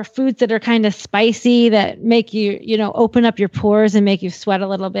or foods that are kind of spicy that make you, open up your pores and make you sweat a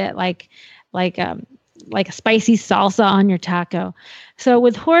little bit, like a spicy salsa on your taco. So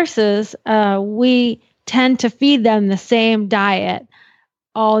with horses, we tend to feed them the same diet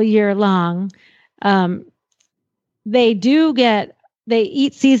all year long. They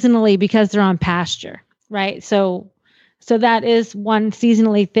eat seasonally because they're on pasture, right? So that is one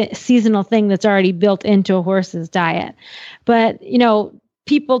seasonal thing that's already built into a horse's diet. But,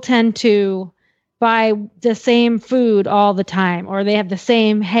 people tend to buy the same food all the time, or they have the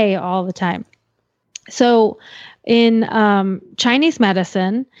same hay all the time. So in Chinese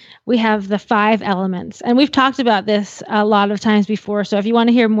medicine, we have the 5 elements. And we've talked about this a lot of times before. So if you want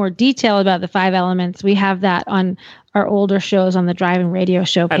to hear more detail about the 5 elements, we have that on our older shows on the Driving Radio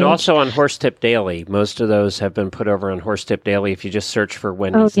Show page. And also on Horse Tip Daily. Most of those have been put over on Horse Tip Daily. If you just search for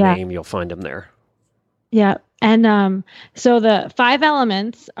Wendy's name, you'll find them there. Yeah. And so the 5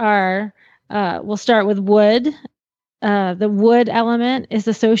 elements are, we'll start with wood. The wood element is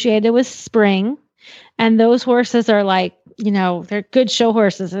associated with spring. And those horses are like, they're good show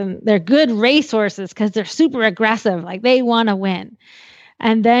horses and they're good race horses because they're super aggressive. Like they want to win.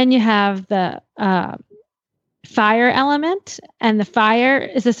 And then you have the fire element, and the fire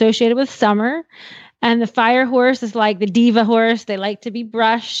is associated with summer. And the fire horse is like the diva horse. They like to be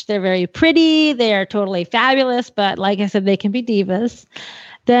brushed. They're very pretty. They are totally fabulous. But like I said, they can be divas.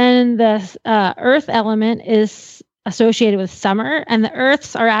 Then the earth element is associated with summer. And the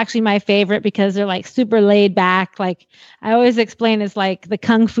earths are actually my favorite because they're like super laid back. Like I always explain it's like the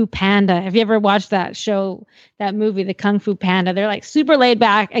Kung Fu Panda. Have you ever watched that show, that movie, the Kung Fu Panda? They're like super laid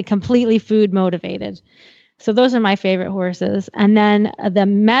back and completely food motivated. So those are my favorite horses. And then the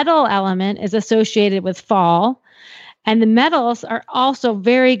metal element is associated with fall. And the metals are also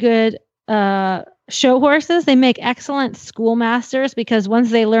very good show horses. They make excellent schoolmasters because once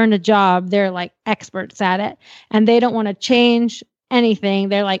they learn a job, they're like experts at it. And they don't want to change anything.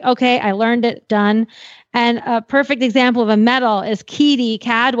 They're like, okay, I learned it, done. And a perfect example of a metal is Keedy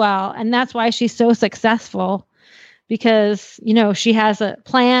Cadwell. And that's why she's so successful. Because, she has a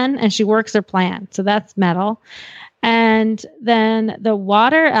plan and she works her plan. So that's metal. And then the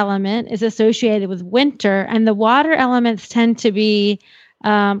water element is associated with winter. And the water elements tend to be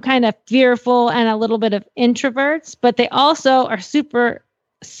kind of fearful and a little bit of introverts, but they also are super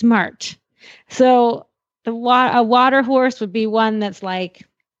smart. So a water horse would be one that's like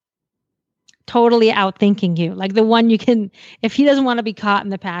totally outthinking you, like the one you can, if he doesn't want to be caught in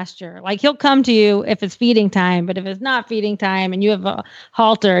the pasture, like he'll come to you if it's feeding time, but if it's not feeding time and you have a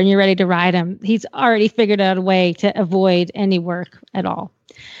halter and you're ready to ride him, he's already figured out a way to avoid any work at all.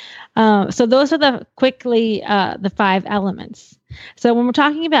 So those are the 5 elements. So when we're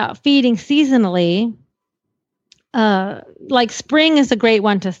talking about feeding seasonally, like spring is a great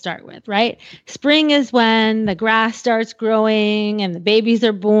one to start with, right? Spring is when the grass starts growing and the babies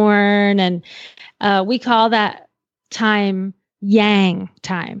are born. And we call that time yang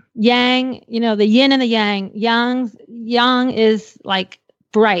time. Yang, the yin and the yang. Yang is like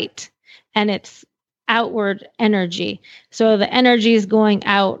bright and it's outward energy. So the energy is going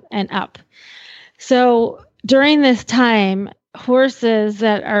out and up. So during this time, horses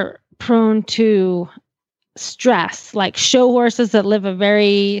that are prone to stress, like show horses that live a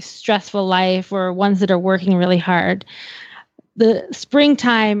very stressful life or ones that are working really hard, the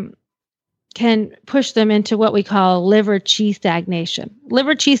springtime can push them into what we call liver qi stagnation.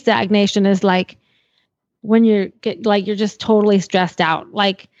 Liver qi stagnation is like when you're just totally stressed out.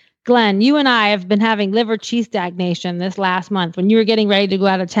 Like Glenn, you and I have been having liver qi stagnation this last month when you were getting ready to go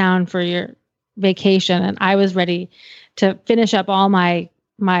out of town for your vacation and I was ready to finish up all my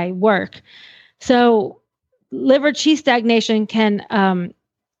work. So liver qi stagnation can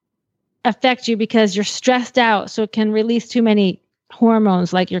affect you because you're stressed out. So it can release too many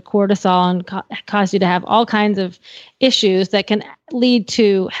hormones like your cortisol and cause you to have all kinds of issues that can lead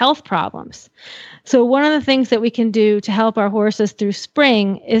to health problems. So one of the things that we can do to help our horses through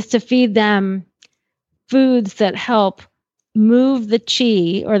spring is to feed them foods that help move the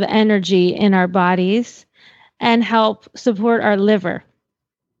qi or the energy in our bodies and help support our liver.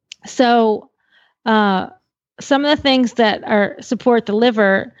 So some of the things that support the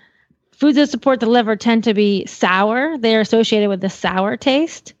liver, foods that support the liver tend to be sour. They're associated with the sour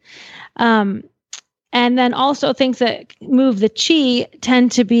taste. And then also things that move the chi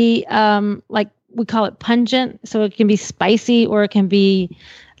tend to be like we call it pungent. So it can be spicy, or it can be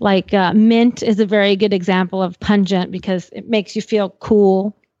like mint is a very good example of pungent because it makes you feel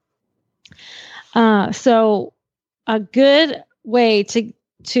cool. So a good way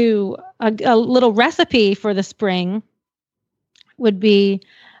to a little recipe for the spring would be,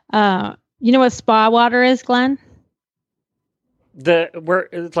 you know what spa water is, Glenn?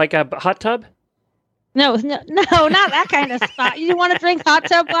 It's like a hot tub? No, not that kind of spa. You want to drink hot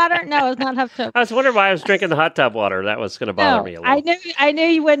tub water? No, it's not hot tub. I was wondering why I was drinking the hot tub water. That was going to bother me a little. I knew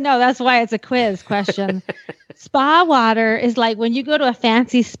you wouldn't know. That's why it's a quiz question. Spa water is like when you go to a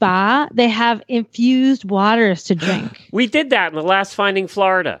fancy spa, they have infused waters to drink. We did that in the last Finding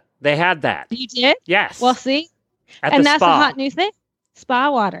Florida. They had that. You did? Yes. Well, see? And that's a hot new thing.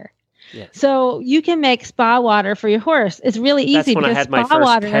 Spa water. Yes. So you can make spa water for your horse. It's really easy. That's when I had my first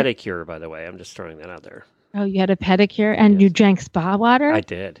water, pedicure, by the way. I'm just throwing that out there. Oh, you had a pedicure and you drank spa water? I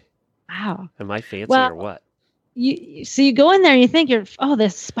did. Wow. Am I fancy or what? You go in there and you think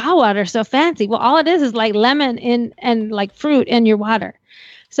this spa water is so fancy. Well, all it is like lemon and like fruit in your water.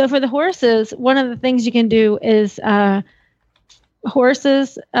 So for the horses, one of the things you can do is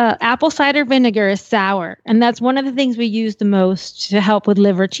apple cider vinegar is sour, and that's one of the things we use the most to help with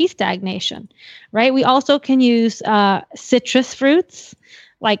liver qi stagnation, right? We also can use citrus fruits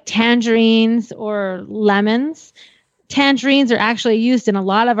like tangerines or lemons. Tangerines are actually used in a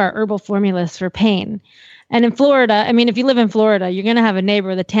lot of our herbal formulas for pain. And in Florida, I mean, if you live in Florida, you're going to have a neighbor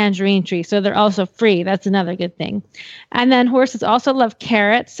with a tangerine tree, so they're also free. That's another good thing. And then horses also love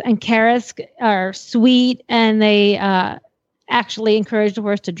carrots, and carrots are sweet, and they actually encourage the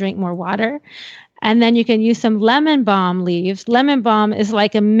horse to drink more water. And then you can use some lemon balm leaves. Lemon balm is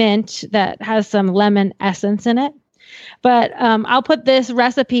like a mint that has some lemon essence in it. But I'll put this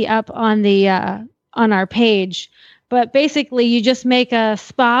recipe up on the on our page. But basically, you just make a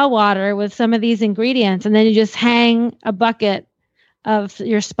spa water with some of these ingredients, and then you just hang a bucket of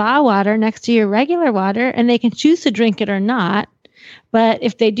your spa water next to your regular water, and they can choose to drink it or not. But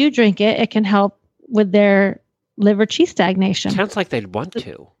if they do drink it, it can help with their liver qi stagnation. Sounds like they'd want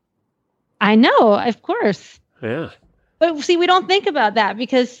to. I know, of course. Yeah. But see, we don't think about that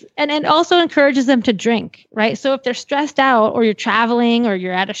because, and it also encourages them to drink, right? So if they're stressed out or you're traveling or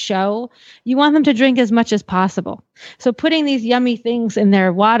you're at a show, you want them to drink as much as possible. So putting these yummy things in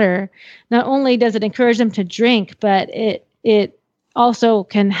their water, not only does it encourage them to drink, but it also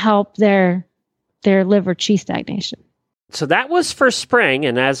can help their liver qi stagnation. So that was for spring,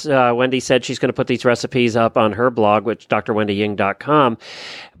 and as Wendy said, she's going to put these recipes up on her blog, which drwendyying.com.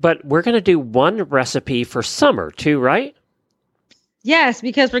 But we're going to do one recipe for summer too, right? Yes,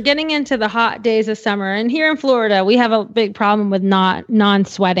 because we're getting into the hot days of summer, and here in Florida, we have a big problem with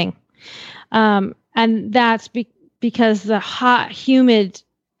non-sweating, and that's because the hot, humid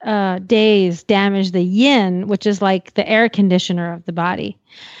days damage the yin, which is like the air conditioner of the body.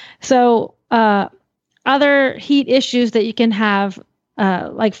 So other heat issues that you can have,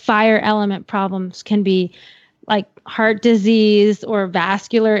 like fire element problems, can be like heart disease or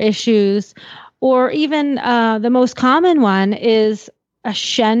vascular issues, or even the most common one is a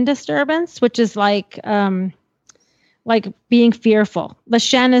Shen disturbance, which is like being fearful. The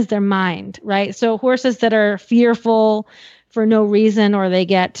Shen is their mind, right? So horses that are fearful for no reason, or they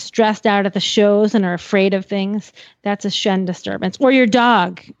get stressed out at the shows and are afraid of things, that's a Shen disturbance. Or your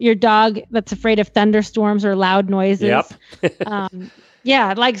dog that's afraid of thunderstorms or loud noises. Yep.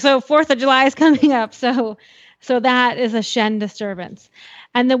 Yeah, like so 4th of July is coming up. So that is a Shen disturbance.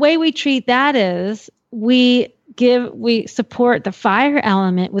 And the way we treat that is we support the fire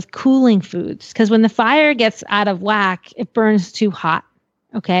element with cooling foods, because when the fire gets out of whack, it burns too hot.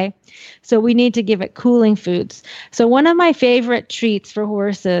 Okay. So we need to give it cooling foods. So one of my favorite treats for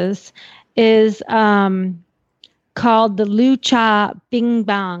horses is called the Lu Cha Bing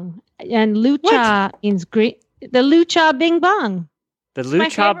Bang. And Lu Cha means green. The Lu Cha Bing Bang. The Lu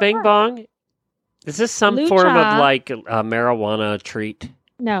Cha Bing Bang? Is this some form of like a marijuana treat?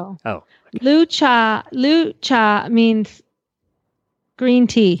 No. Oh. Okay. Lu Cha means green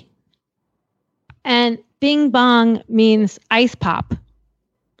tea. And Bing Bang means ice pop.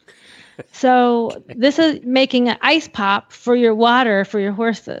 So this is making an ice pop for your water for your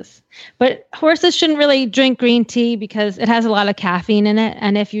horses. But horses shouldn't really drink green tea because it has a lot of caffeine in it.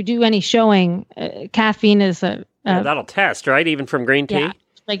 And if you do any showing, caffeine is that'll test, right? Even from green tea?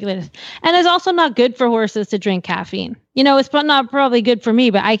 regulated. And it's also not good for horses to drink caffeine. It's not probably good for me,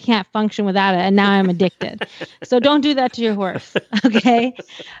 but I can't function without it. And now I'm addicted. So don't do that to your horse. Okay.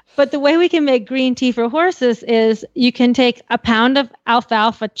 But the way we can make green tea for horses is you can take a pound of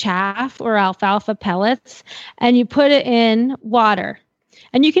alfalfa chaff or alfalfa pellets and you put it in water.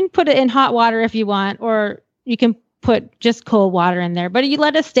 And you can put it in hot water if you want, or you can put just cold water in there. But you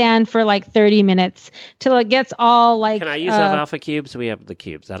let it stand for like 30 minutes till it gets all like... Can I use alfalfa cubes? We have the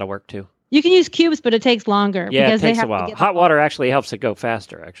cubes. That'll work too. You can use cubes, but it takes longer. Yeah, because it takes they a while. Hot water actually helps it go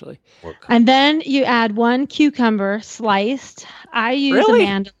faster, actually. And then you add 1 cucumber sliced. I use a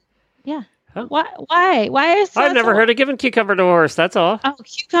mandolin. Yeah. Huh. Why? Why is that? I've never heard of giving cucumber to a horse. That's all. Oh,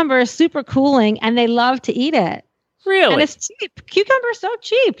 cucumber is super cooling, and they love to eat it. Really? And it's cheap. Cucumber's so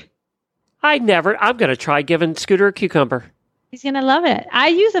cheap. I'm going to try giving Scooter a cucumber. He's going to love it. I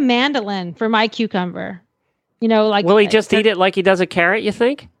use a mandolin for my cucumber. Will he just eat it like he does a carrot, you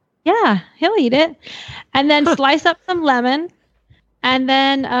think? Yeah, he'll eat it. And then slice up some lemon and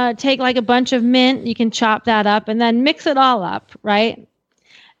then take like a bunch of mint. You can chop that up and then mix it all up, right?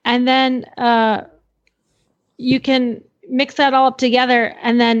 And then you can mix that all up together.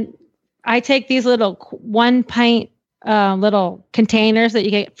 And then I take these little 1 pint little containers that you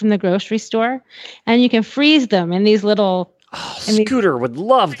get from the grocery store, and you can freeze them in these little... Scooter would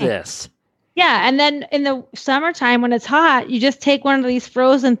love this. Yeah, and then in the summertime when it's hot, you just take one of these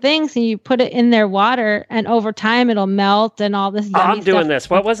frozen things and you put it in their water, and over time it'll melt and all this yummy I'm doing stuff. This.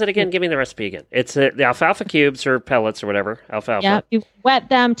 What was it again? Give me the recipe again. It's the alfalfa cubes or pellets or whatever. Alfalfa. Yeah, you wet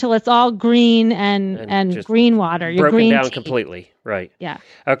them till it's all green and green water. Your broken green down tea. Completely. Right. Yeah.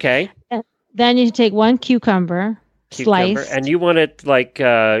 Okay. And then you take 1 cucumber sliced. And you want it like,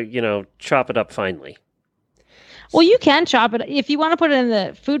 chop it up finely. Well, you can chop it. If you want to put it in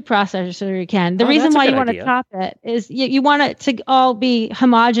the food processor, you can. The reason why you want to chop it is you want it to all be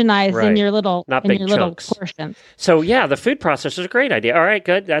homogenized in your little, little portions. So, yeah, the food processor is a great idea. All right,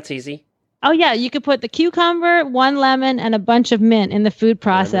 good. That's easy. Oh, yeah. You could put the cucumber, 1 lemon, and a bunch of mint in the food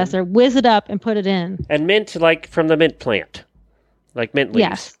processor. Whiz it up and put it in. And mint, like from the mint plant, like mint leaves.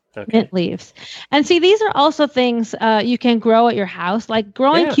 Yes. Okay. Mint leaves. And see, these are also things you can grow at your house. Like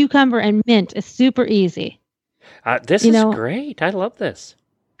growing cucumber and mint is super easy. This is great. I love this.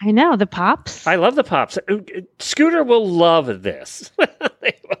 I know. The pops. I love the pops. Scooter will love this.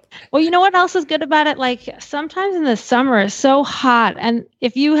 Well, you know what else is good about it? Like sometimes in the summer it's so hot. And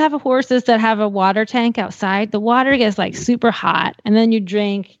if you have horses that have a water tank outside, the water gets like super hot. And then you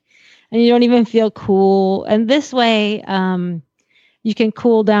drink and you don't even feel cool. And this way you can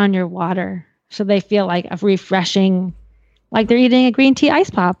cool down your water so they feel like a refreshing, like they're eating a green tea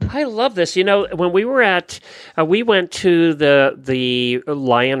ice pop. I love this. When we were we went to the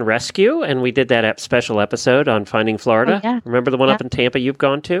lion rescue, and we did that special episode on Finding Florida. Oh, yeah. Remember the one up in Tampa you've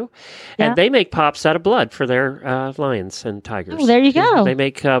gone to? Yeah. And they make pops out of blood for their lions and tigers. Oh, there you go. They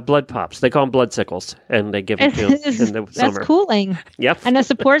make blood pops. They call them blood sickles, and they give them to them in the summer. That's cooling. Yep. And it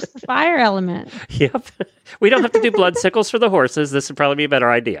supports the fire element. Yep. We don't have to do blood sickles for the horses. This would probably be a better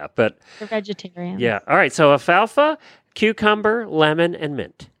idea. But for vegetarians. Yeah. All right. So alfalfa, cucumber, lemon, and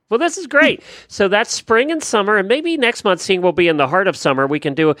mint. Well, this is great. So that's spring and summer, and maybe next month, seeing we'll be in the heart of summer, we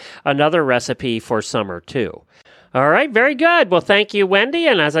can do another recipe for summer too. All right, very good. Well, thank you, Wendy.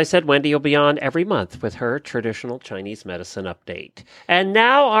 And as I said, Wendy will be on every month with her traditional Chinese medicine update. And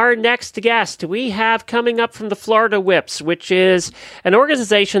now our next guest we have coming up from the Florida Whips, which is an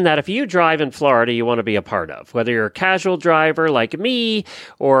organization that if you drive in Florida, you want to be a part of. Whether you're a casual driver like me,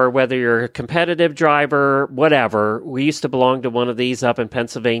 or whether you're a competitive driver, whatever. We used to belong to one of these up in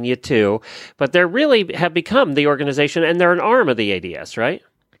Pennsylvania too. But they really have become the organization, and they're an arm of the ADS, right?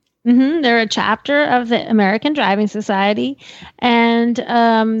 Mm-hmm. They're a chapter of the American Driving Society, and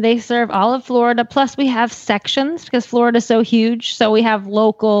they serve all of Florida. Plus, we have sections because Florida is so huge, so we have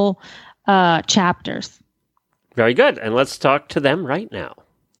local chapters. Very good, and let's talk to them right now.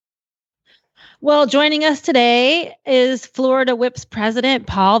 Well, joining us today is Florida Whips President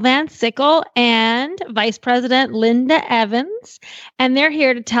Paul Van Sickle and Vice President Linda Evans, and they're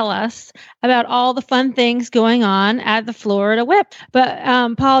here to tell us about all the fun things going on at the Florida Whip. But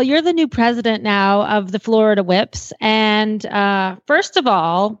Paul, you're the new president now of the Florida Whips, and first of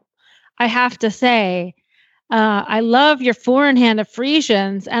all, I have to say, I love your four-in-hand of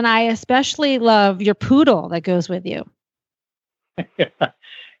Friesians, and I especially love your poodle that goes with you.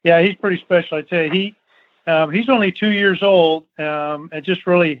 Yeah, he's pretty special. I tell you, he's only 2 years old, and just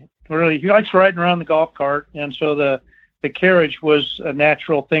really, he likes riding around the golf cart, and so the carriage was a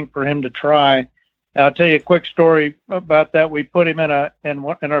natural thing for him to try. I'll tell you a quick story about that. We put him in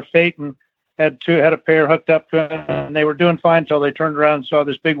our phaeton had a pair hooked up to them, and they were doing fine until they turned around and saw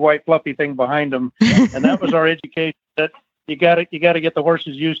this big white fluffy thing behind them. And that was our education, that you got to get the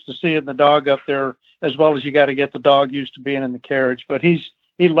horses used to seeing the dog up there, as well as you got to get the dog used to being in the carriage. But he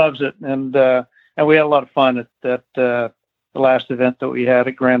loves it, and we had a lot of fun at the last event that we had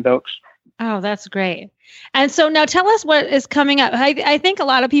at Grand Oaks. Oh, that's great. And so now tell us what is coming up. I think a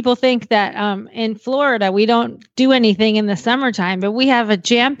lot of people think that in Florida, we don't do anything in the summertime, but we have a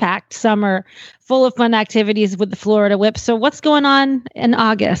jam-packed summer full of fun activities with the Florida Whip. So what's going on in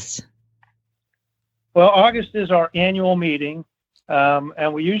August? Well, August is our annual meeting,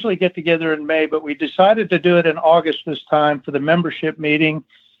 and we usually get together in May, but we decided to do it in August this time for the membership meeting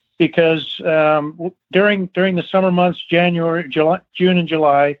because during the summer months, June and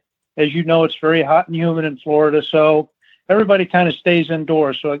July, as you know, it's very hot and humid in Florida, so everybody kind of stays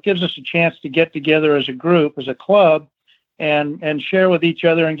indoors. So it gives us a chance to get together as a group, as a club, and share with each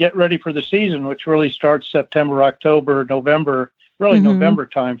other and get ready for the season, which really starts September, October, November, really November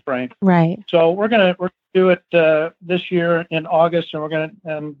time frame. Right. So we're gonna do it this year in August, and we're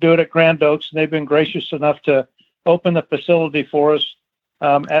gonna do it at Grand Oaks. And they've been gracious enough to open the facility for us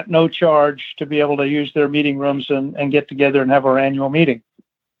at no charge to be able to use their meeting rooms and get together and have our annual meeting.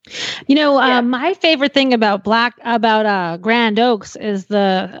 You know, my favorite thing about Grand Oaks is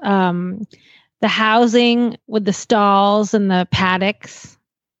the housing with the stalls and the paddocks.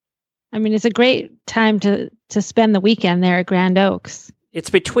 I mean, it's a great time to spend the weekend there at Grand Oaks.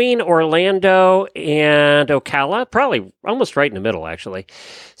 It's between Orlando and Ocala, probably almost right in the middle, actually.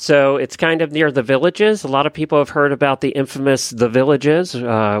 So it's kind of near the Villages. A lot of people have heard about the infamous The Villages.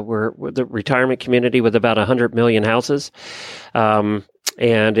 We're the retirement community with about 100 million houses.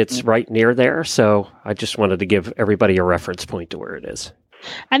 And it's right near there. So I just wanted to give everybody a reference point to where it is.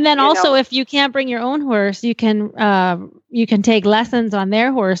 And then if you can't bring your own horse, you can take lessons on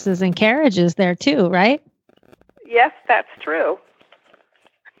their horses and carriages there too, right? Yes, that's true.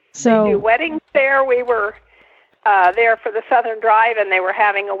 So they do weddings there. We were there for the Southern Drive, and they were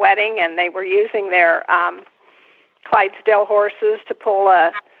having a wedding, and they were using their Clydesdale horses to pull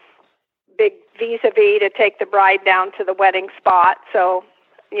a big vis-a-vis to take the bride down to the wedding spot. So,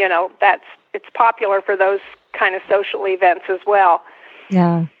 you know, it's popular for those kind of social events as well.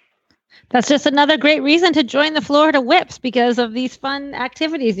 Yeah. That's just another great reason to join the Florida Whips because of these fun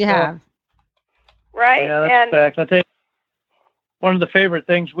activities you have. Right. Yeah, that's fact. I tell you, one of the favorite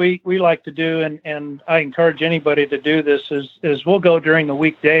things we like to do, and I encourage anybody to do this, is we'll go during the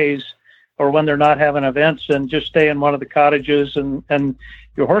weekdays or when they're not having events and just stay in one of the cottages, and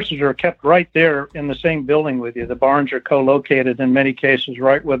your horses are kept right there in the same building with you. The barns are co-located in many cases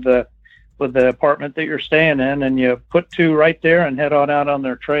right with the apartment that you're staying in, and you put two right there and head on out on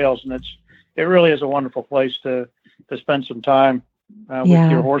their trails, and it really is a wonderful place to spend some time with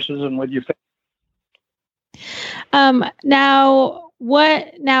your horses and with your family. Now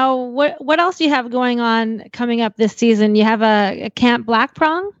what else do you have going on coming up this season? You have a Camp Black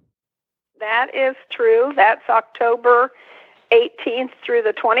Prong? That is true. That's October 18th through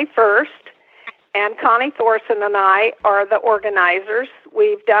the 21st. And Connie Thorson and I are the organizers.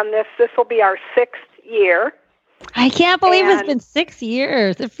 We've done this. This will be our 6th year. I can't believe it's been 6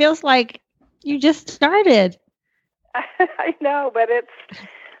 years. It feels like you just started. I know, but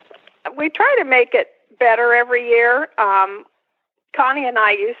we try to make it better every year. Connie and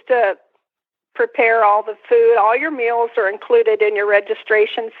I used to prepare all the food. All your meals are included in your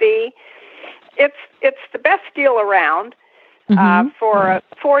registration fee. It's the best deal around. For a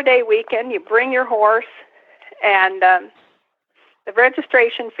 4-day weekend. You bring your horse, and the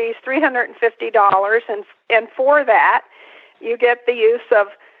registration fee is $350, and for that, you get the use of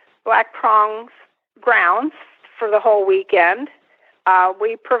Black Prong's grounds for the whole weekend.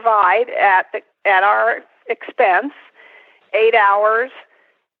 We provide at our expense 8 hours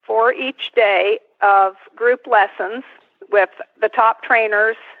for each day of group lessons with the top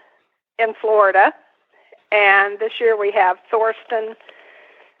trainers in Florida. And this year we have Thorsten,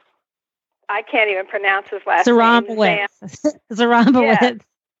 I can't even pronounce his last name. Zarambowitz. Yes.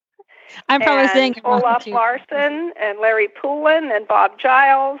 I'm probably saying it wrong Olaf too. Larson and Larry Poulin and Bob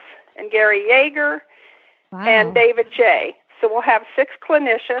Giles and Gary Yeager and David J. So we'll have 6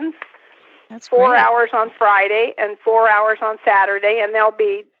 clinicians, That's 4 great. hours on Friday and 4 hours on Saturday, and they'll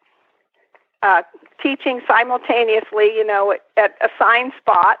be teaching simultaneously, at assigned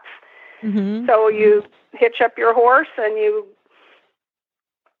spots. Mm-hmm. So you hitch up your horse and you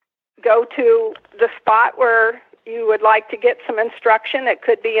go to the spot where you would like to get some instruction. It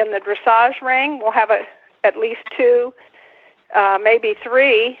could be in the dressage ring. We'll have at least 2, maybe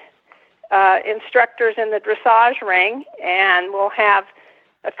 3 instructors in the dressage ring, and we'll have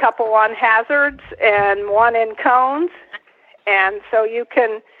a couple on hazards and one in cones. And so you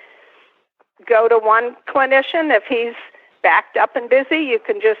can go to one clinician. If he's backed up and busy, you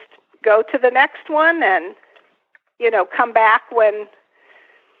can just go to the next one and, come back when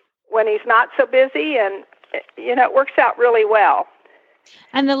he's not so busy. And, it works out really well.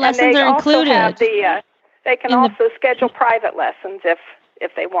 And the lessons are included. They can also schedule private lessons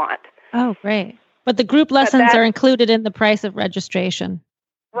if they want. Oh, great. But the group lessons are included in the price of registration.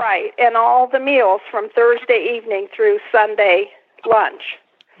 Right. And all the meals from Thursday evening through Sunday lunch.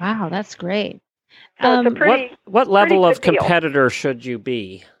 Wow, that's great. So it's a pretty what level pretty of competitor should you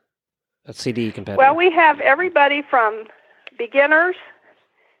be? A CDE competitor? Well, we have everybody from beginners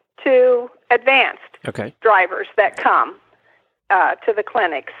to advanced drivers that come to the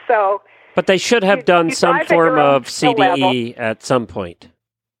clinics. So, but they should have done some form of CDE at some point.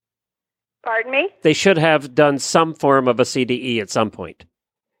 Pardon me? They should have done some form of a CDE at some point.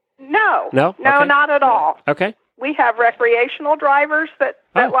 No, okay. Not at all. Okay. We have recreational drivers that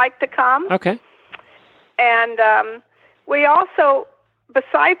like to come. Okay. And we also,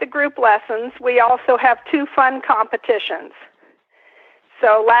 beside the group lessons, we also have 2 fun competitions.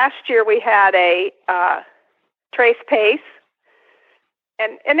 So last year we had a trace pace,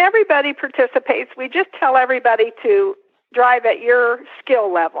 and everybody participates. We just tell everybody to drive at your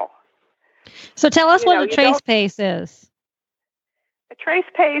skill level. So tell us what a trace pace is. A trace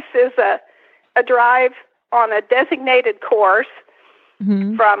pace is a drive on a designated course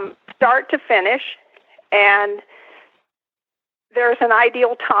from start to finish, and there's an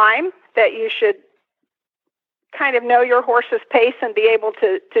ideal time that you should kind of know your horse's pace and be able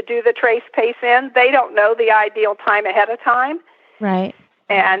to do the trace pace in. They don't know the ideal time ahead of time. Right.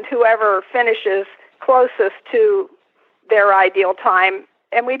 And whoever finishes closest to their ideal time,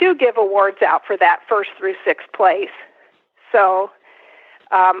 and we do give awards out for that 1st through 6th place. So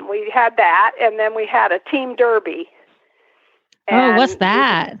we had that, and then we had a team derby. And what's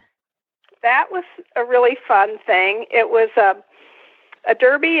that? That was a really fun thing. It was a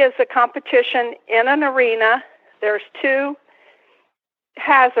derby is a competition in an arena. There's 2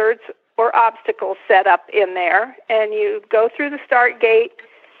 hazards or obstacles set up in there, and you go through the start gate,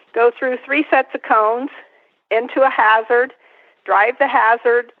 go through 3 sets of cones into a hazard, drive the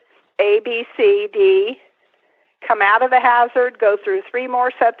hazard A, B, C, D, come out of the hazard, go through 3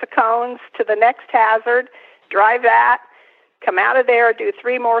 more sets of cones to the next hazard, drive that, come out of there, do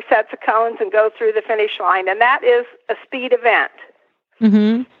 3 more sets of cones, and go through the finish line. And that is a speed event.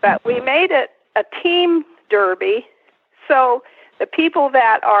 Mm-hmm. But we made it a team derby, so the people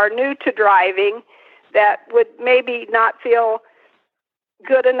that are new to driving that would maybe not feel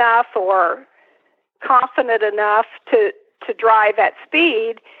good enough or confident enough to drive at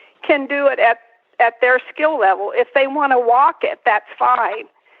speed can do it at their skill level. If they want to walk it, that's fine.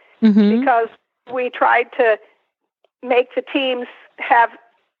 Mm-hmm. Because we tried to make the teams have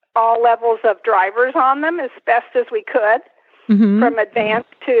all levels of drivers on them as best as we could, from advanced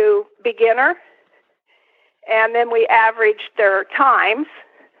to beginner. And then we averaged their times.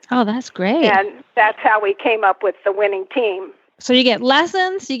 Oh, that's great. And that's how we came up with the winning team. So you get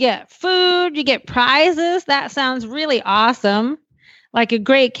lessons, you get food, you get prizes. That sounds really awesome. Like a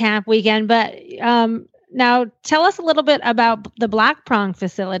great camp weekend. But now tell us a little bit about the Black Prong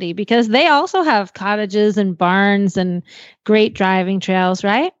facility, because they also have cottages and barns and great driving trails,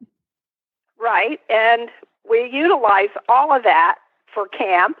 right? Right. And we utilize all of that for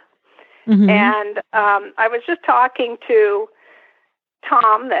camp. And I was just talking to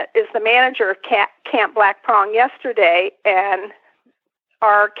Tom, that is the manager of Camp Black Prong, yesterday, and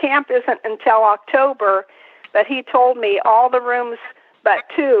our camp isn't until October, but he told me all the rooms but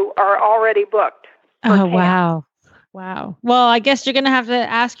 2 are already booked. Oh, wow. Wow. Well, I guess you're going to have to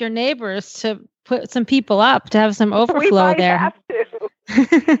ask your neighbors to put some people up to have some overflow there. We might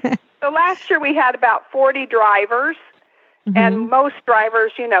have to. So last year we had about 40 drivers, and most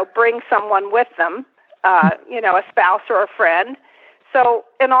drivers, bring someone with them, a spouse or a friend. So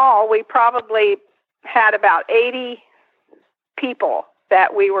in all, we probably had about 80 people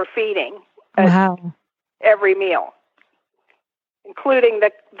that we were feeding every meal, including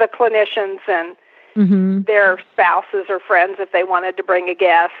the clinicians and their spouses or friends if they wanted to bring a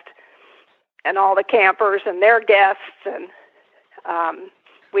guest, and all the campers and their guests. And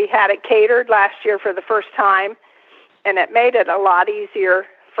we had it catered last year for the first time, and it made it a lot easier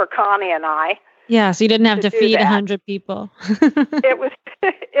for Connie and I. Yeah, so you didn't have to feed 100 people.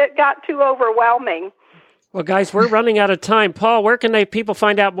 It got too overwhelming. Well, guys, we're running out of time. Paul, where can people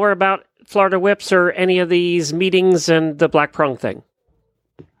find out more about Florida Whips or any of these meetings and the Black Prong thing?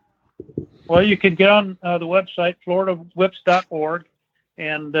 Well, you can get on the website, floridawhips.org,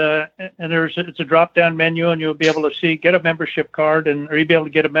 and it's a drop down menu, and you'll be able to get a membership card, or you'll be able to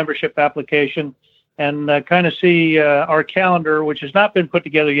get a membership application, and kind of see our calendar, which has not been put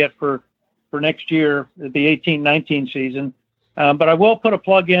together yet for next year, the 18-19 season. But I will put a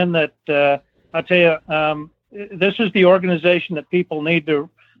plug in that I'll tell you, this is the organization that people need to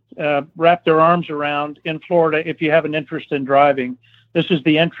wrap their arms around in Florida if you have an interest in driving. This is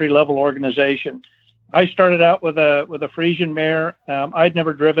the entry-level organization. I started out with a Frisian mare. I'd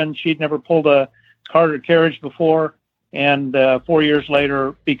never driven. She'd never pulled a cart or carriage before. And 4 years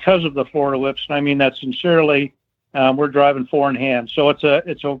later, because of the Florida Whips, and I mean that sincerely, we're driving 4 in hand. So it's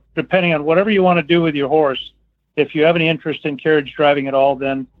a depending on whatever you want to do with your horse. If you have any interest in carriage driving at all,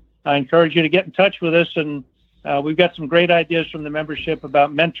 then I encourage you to get in touch with us. And we've got some great ideas from the membership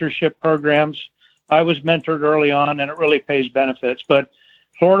about mentorship programs. I was mentored early on, and it really pays benefits. But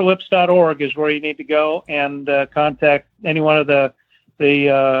FloridaWhips.org is where you need to go and contact any one of the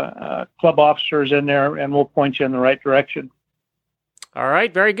club officers in there, and we'll point you in the right direction. All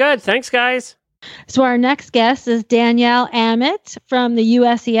right. Very good. Thanks, guys. So our next guest is Danielle Ammett from the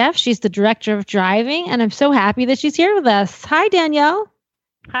USEF. She's the Director of Driving, and I'm so happy that she's here with us. Hi, Danielle.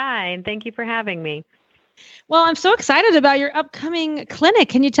 Hi, and thank you for having me. Well, I'm so excited about your upcoming clinic.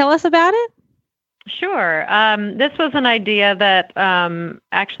 Can you tell us about it? Sure. This was an idea that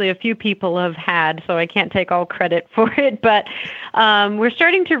actually a few people have had, so I can't take all credit for it. But we're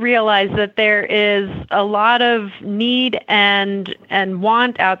starting to realize that there is a lot of need and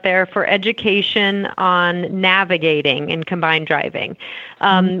want out there for education on navigating in combined driving.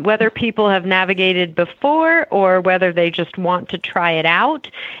 Whether people have navigated before or whether they just want to try it out,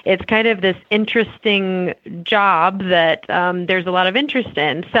 it's kind of this interesting job that there's a lot of interest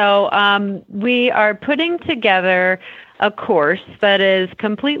in. So we are putting together a course that is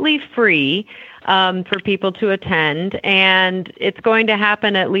completely free for people to attend, and it's going to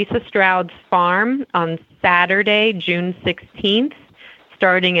happen at Lisa Stroud's farm on Saturday, June 16th,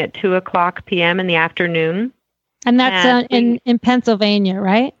 starting at 2:00 p.m. in the afternoon. And that's in Pennsylvania,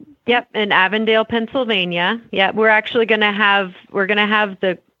 right? Yep, in Avondale, Pennsylvania. Yeah, we're actually going to have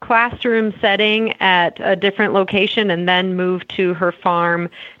the classroom setting at a different location and then move to her farm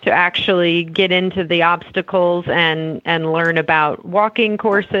to actually get into the obstacles and learn about walking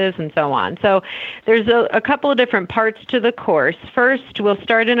courses and so on. So there's a couple of different parts to the course. First, we'll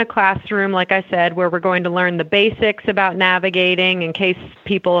start in a classroom, like I said, where we're going to learn the basics about navigating in case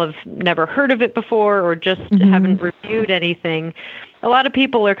people have never heard of it before or just haven't reviewed anything. A lot of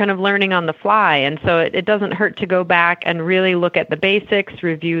people are kind of learning on the fly, and so it doesn't hurt to go back and really look at the basics,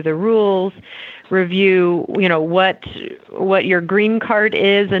 review the rules, review, what your green card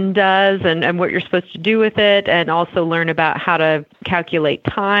is and does and what you're supposed to do with it, and also learn about how to calculate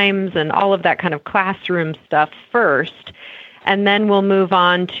times and all of that kind of classroom stuff first. And then we'll move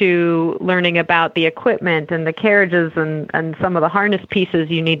on to learning about the equipment and the carriages and some of the harness pieces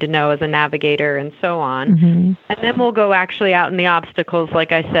you need to know as a navigator and so on. And then we'll go actually out in the obstacles,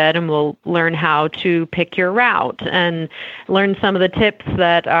 like I said, and we'll learn how to pick your route and learn some of the tips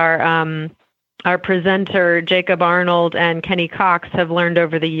that our presenter, Jacob Arnold and Kenny Cox, have learned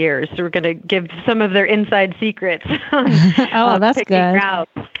over the years. So we're going to give some of their inside secrets on that's picking good.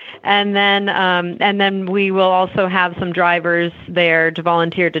 routes. And then we will also have some drivers there to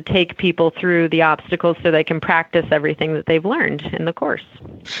volunteer to take people through the obstacles so they can practice everything that they've learned in the course.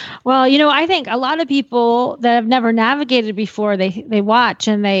 Well, I think a lot of people that have never navigated before, they watch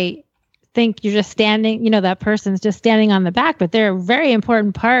and they think you're just standing, that person's just standing on the back, but they're a very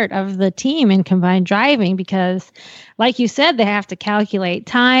important part of the team in combined driving because, like you said, they have to calculate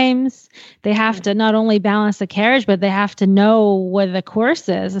times. They have to not only balance the carriage, but they have to know where the course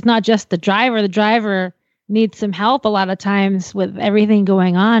is. It's not just the driver. The driver needs some help a lot of times with everything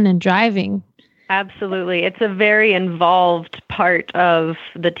going on and driving. Absolutely. It's a very involved part of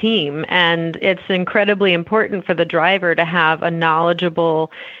the team, and it's incredibly important for the driver to have a knowledgeable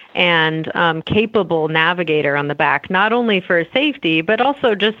and capable navigator on the back, not only for safety, but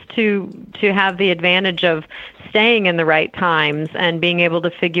also just to have the advantage of staying in the right times and being able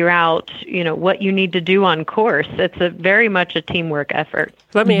to figure out, what you need to do on course. It's very much a teamwork effort.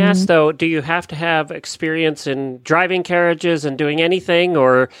 Let me ask, though, do you have to have experience in driving carriages and doing anything,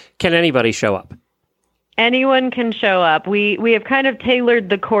 or can anybody show up? Anyone can show up. We have kind of tailored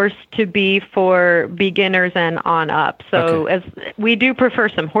the course to be for beginners and on up. So as we do prefer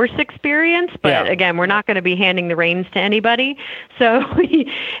some horse experience, but again, we're not going to be handing the reins to anybody. So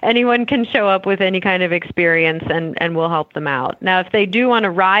anyone can show up with any kind of experience and we'll help them out. Now, if they do want to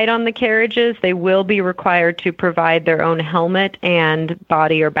ride on the carriages, they will be required to provide their own helmet and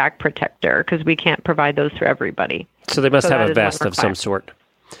body or back protector because we can't provide those for everybody. So they must So have that a is one vest of some requirement. sort.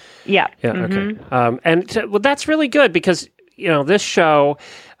 Yeah. Yeah. Mhm. Okay. Well, that's really good because this show.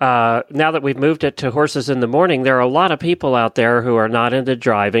 Now that we've moved it to Horses in the Morning, there are a lot of people out there who are not into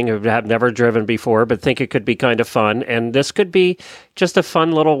driving, who have never driven before, but think it could be kind of fun. And this could be just a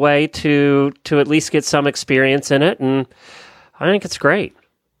fun little way to at least get some experience in it. And I think it's great.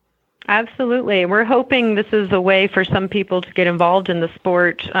 Absolutely. We're hoping this is a way for some people to get involved in the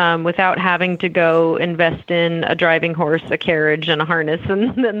sport without having to go invest in a driving horse, a carriage, and a harness,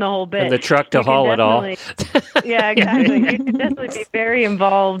 and then the whole bit. And the truck to haul it all. Yeah, exactly. You can definitely be very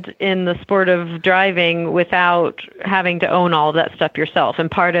involved in the sport of driving without having to own all of that stuff yourself. And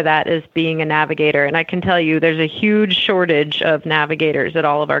part of that is being a navigator. And I can tell you there's a huge shortage of navigators at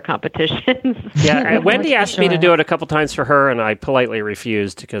all of our competitions. Yeah, Wendy asked me to do it a couple times for her, and I politely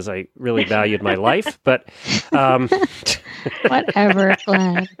refused because I really valued my life. But Whatever,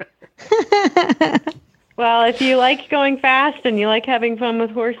 Glenn. Well, if you like going fast and you like having fun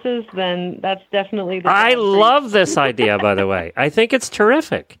with horses, then that's definitely the I job for you. love this idea, by the way. I think it's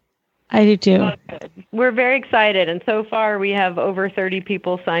terrific. I do too. We're very excited, and so far we have over 30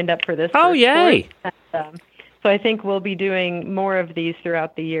 people signed up for this. Oh, first yay. course. And, so I think we'll be doing more of these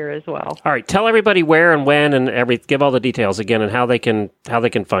throughout the year as well. All right, tell everybody where and when and give all the details again and how they can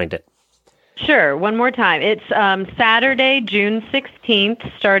find it. Sure. One more time. It's Saturday, June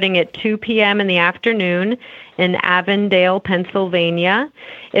 16th, starting at 2 p.m. in the afternoon in Avondale, Pennsylvania.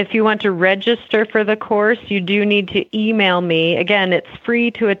 If you want to register for the course, you do need to email me. Again, it's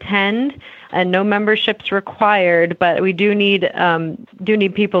free to attend and no memberships required, but we do need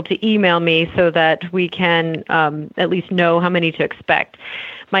people to email me so that we can at least know how many to expect.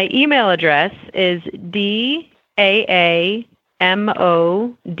 My email address is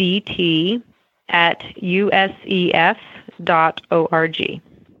daamodt@usef.org.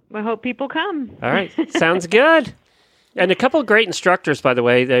 I hope people come. All right, sounds good. And a couple of great instructors, by the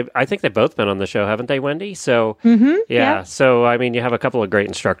way. I think they've both been on the show, haven't they, Wendy? So, yeah. So, I mean, you have a couple of great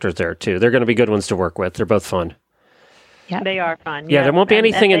instructors there, too. They're going to be good ones to work with. They're both fun. Yeah. They are fun. Yeah, there won't be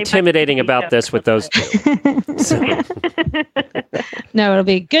anything and intimidating about this with those two. So. No, it'll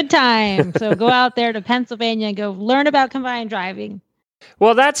be a good time. So go out there to Pennsylvania and go learn about combined driving.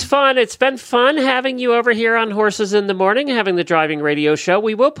 Well, that's fun. It's been fun having you over here on Horses in the Morning, having the Driving Radio Show.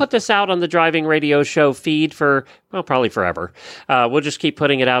 We will put this out on the Driving Radio Show feed for, well, probably forever. We'll just keep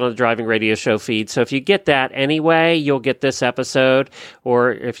putting it out on the Driving Radio Show feed. So if you get that anyway, you'll get this episode.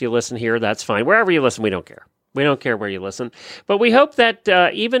 Or if you listen here, that's fine. Wherever you listen, we don't care. We don't care where you listen. But we hope that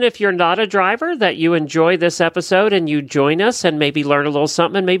even if you're not a driver, that you enjoy this episode and you join us and maybe learn a little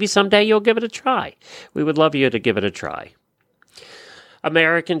something, and maybe someday you'll give it a try. We would love you to give it a try.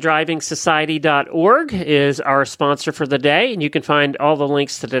 AmericanDrivingSociety.org is our sponsor for the day, and you can find all the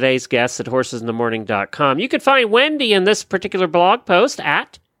links to today's guests at horsesinthemorning.com. You can find Wendy in this particular blog post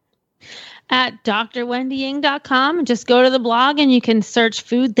at drwendyying.com. Just go to the blog and you can search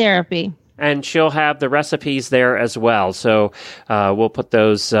food therapy. And she'll have the recipes there as well. So we'll put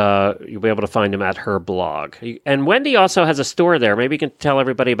those, you'll be able to find them at her blog. And Wendy also has a store there. Maybe you can tell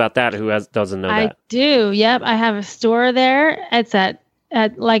everybody about that who doesn't know that. I do. Yep. I have a store there. It's at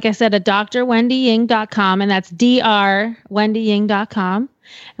like I said, at drwendyying.com, and that's drwendyying.com.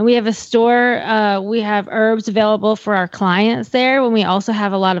 And we have a store. We have herbs available for our clients there. When we also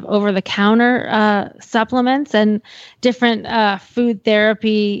have a lot of over-the-counter supplements and different food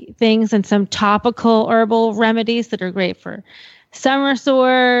therapy things, and some topical herbal remedies that are great for summer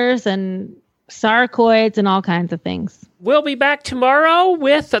sores and sarcoids and all kinds of things. We'll be back tomorrow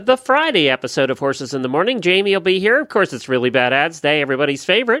with the Friday episode of Horses in the Morning. Jamie will be here. Of course, it's Really Bad Ads Day, everybody's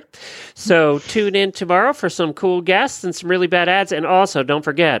favorite. So tune in tomorrow for some cool guests and some really bad ads. And also, don't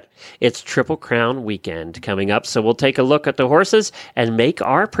forget, it's Triple Crown weekend coming up. So we'll take a look at the horses and make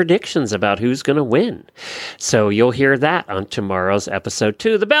our predictions about who's going to win. So you'll hear that on tomorrow's episode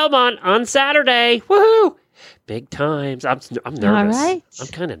 2. The Belmont on Saturday. Woohoo! Big times. I'm nervous. All right. I'm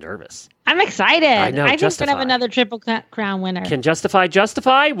kind of nervous. I'm excited. I know. I think Justify. we're going to have another Triple Crown winner. Can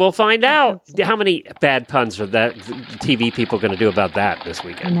justify? We'll find out. How many bad puns are that TV people going to do about that this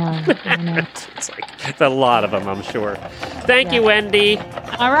weekend? I know. It's like a lot of them, I'm sure. Thank you, Wendy.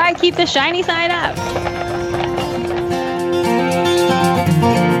 All right. Keep the shiny side up.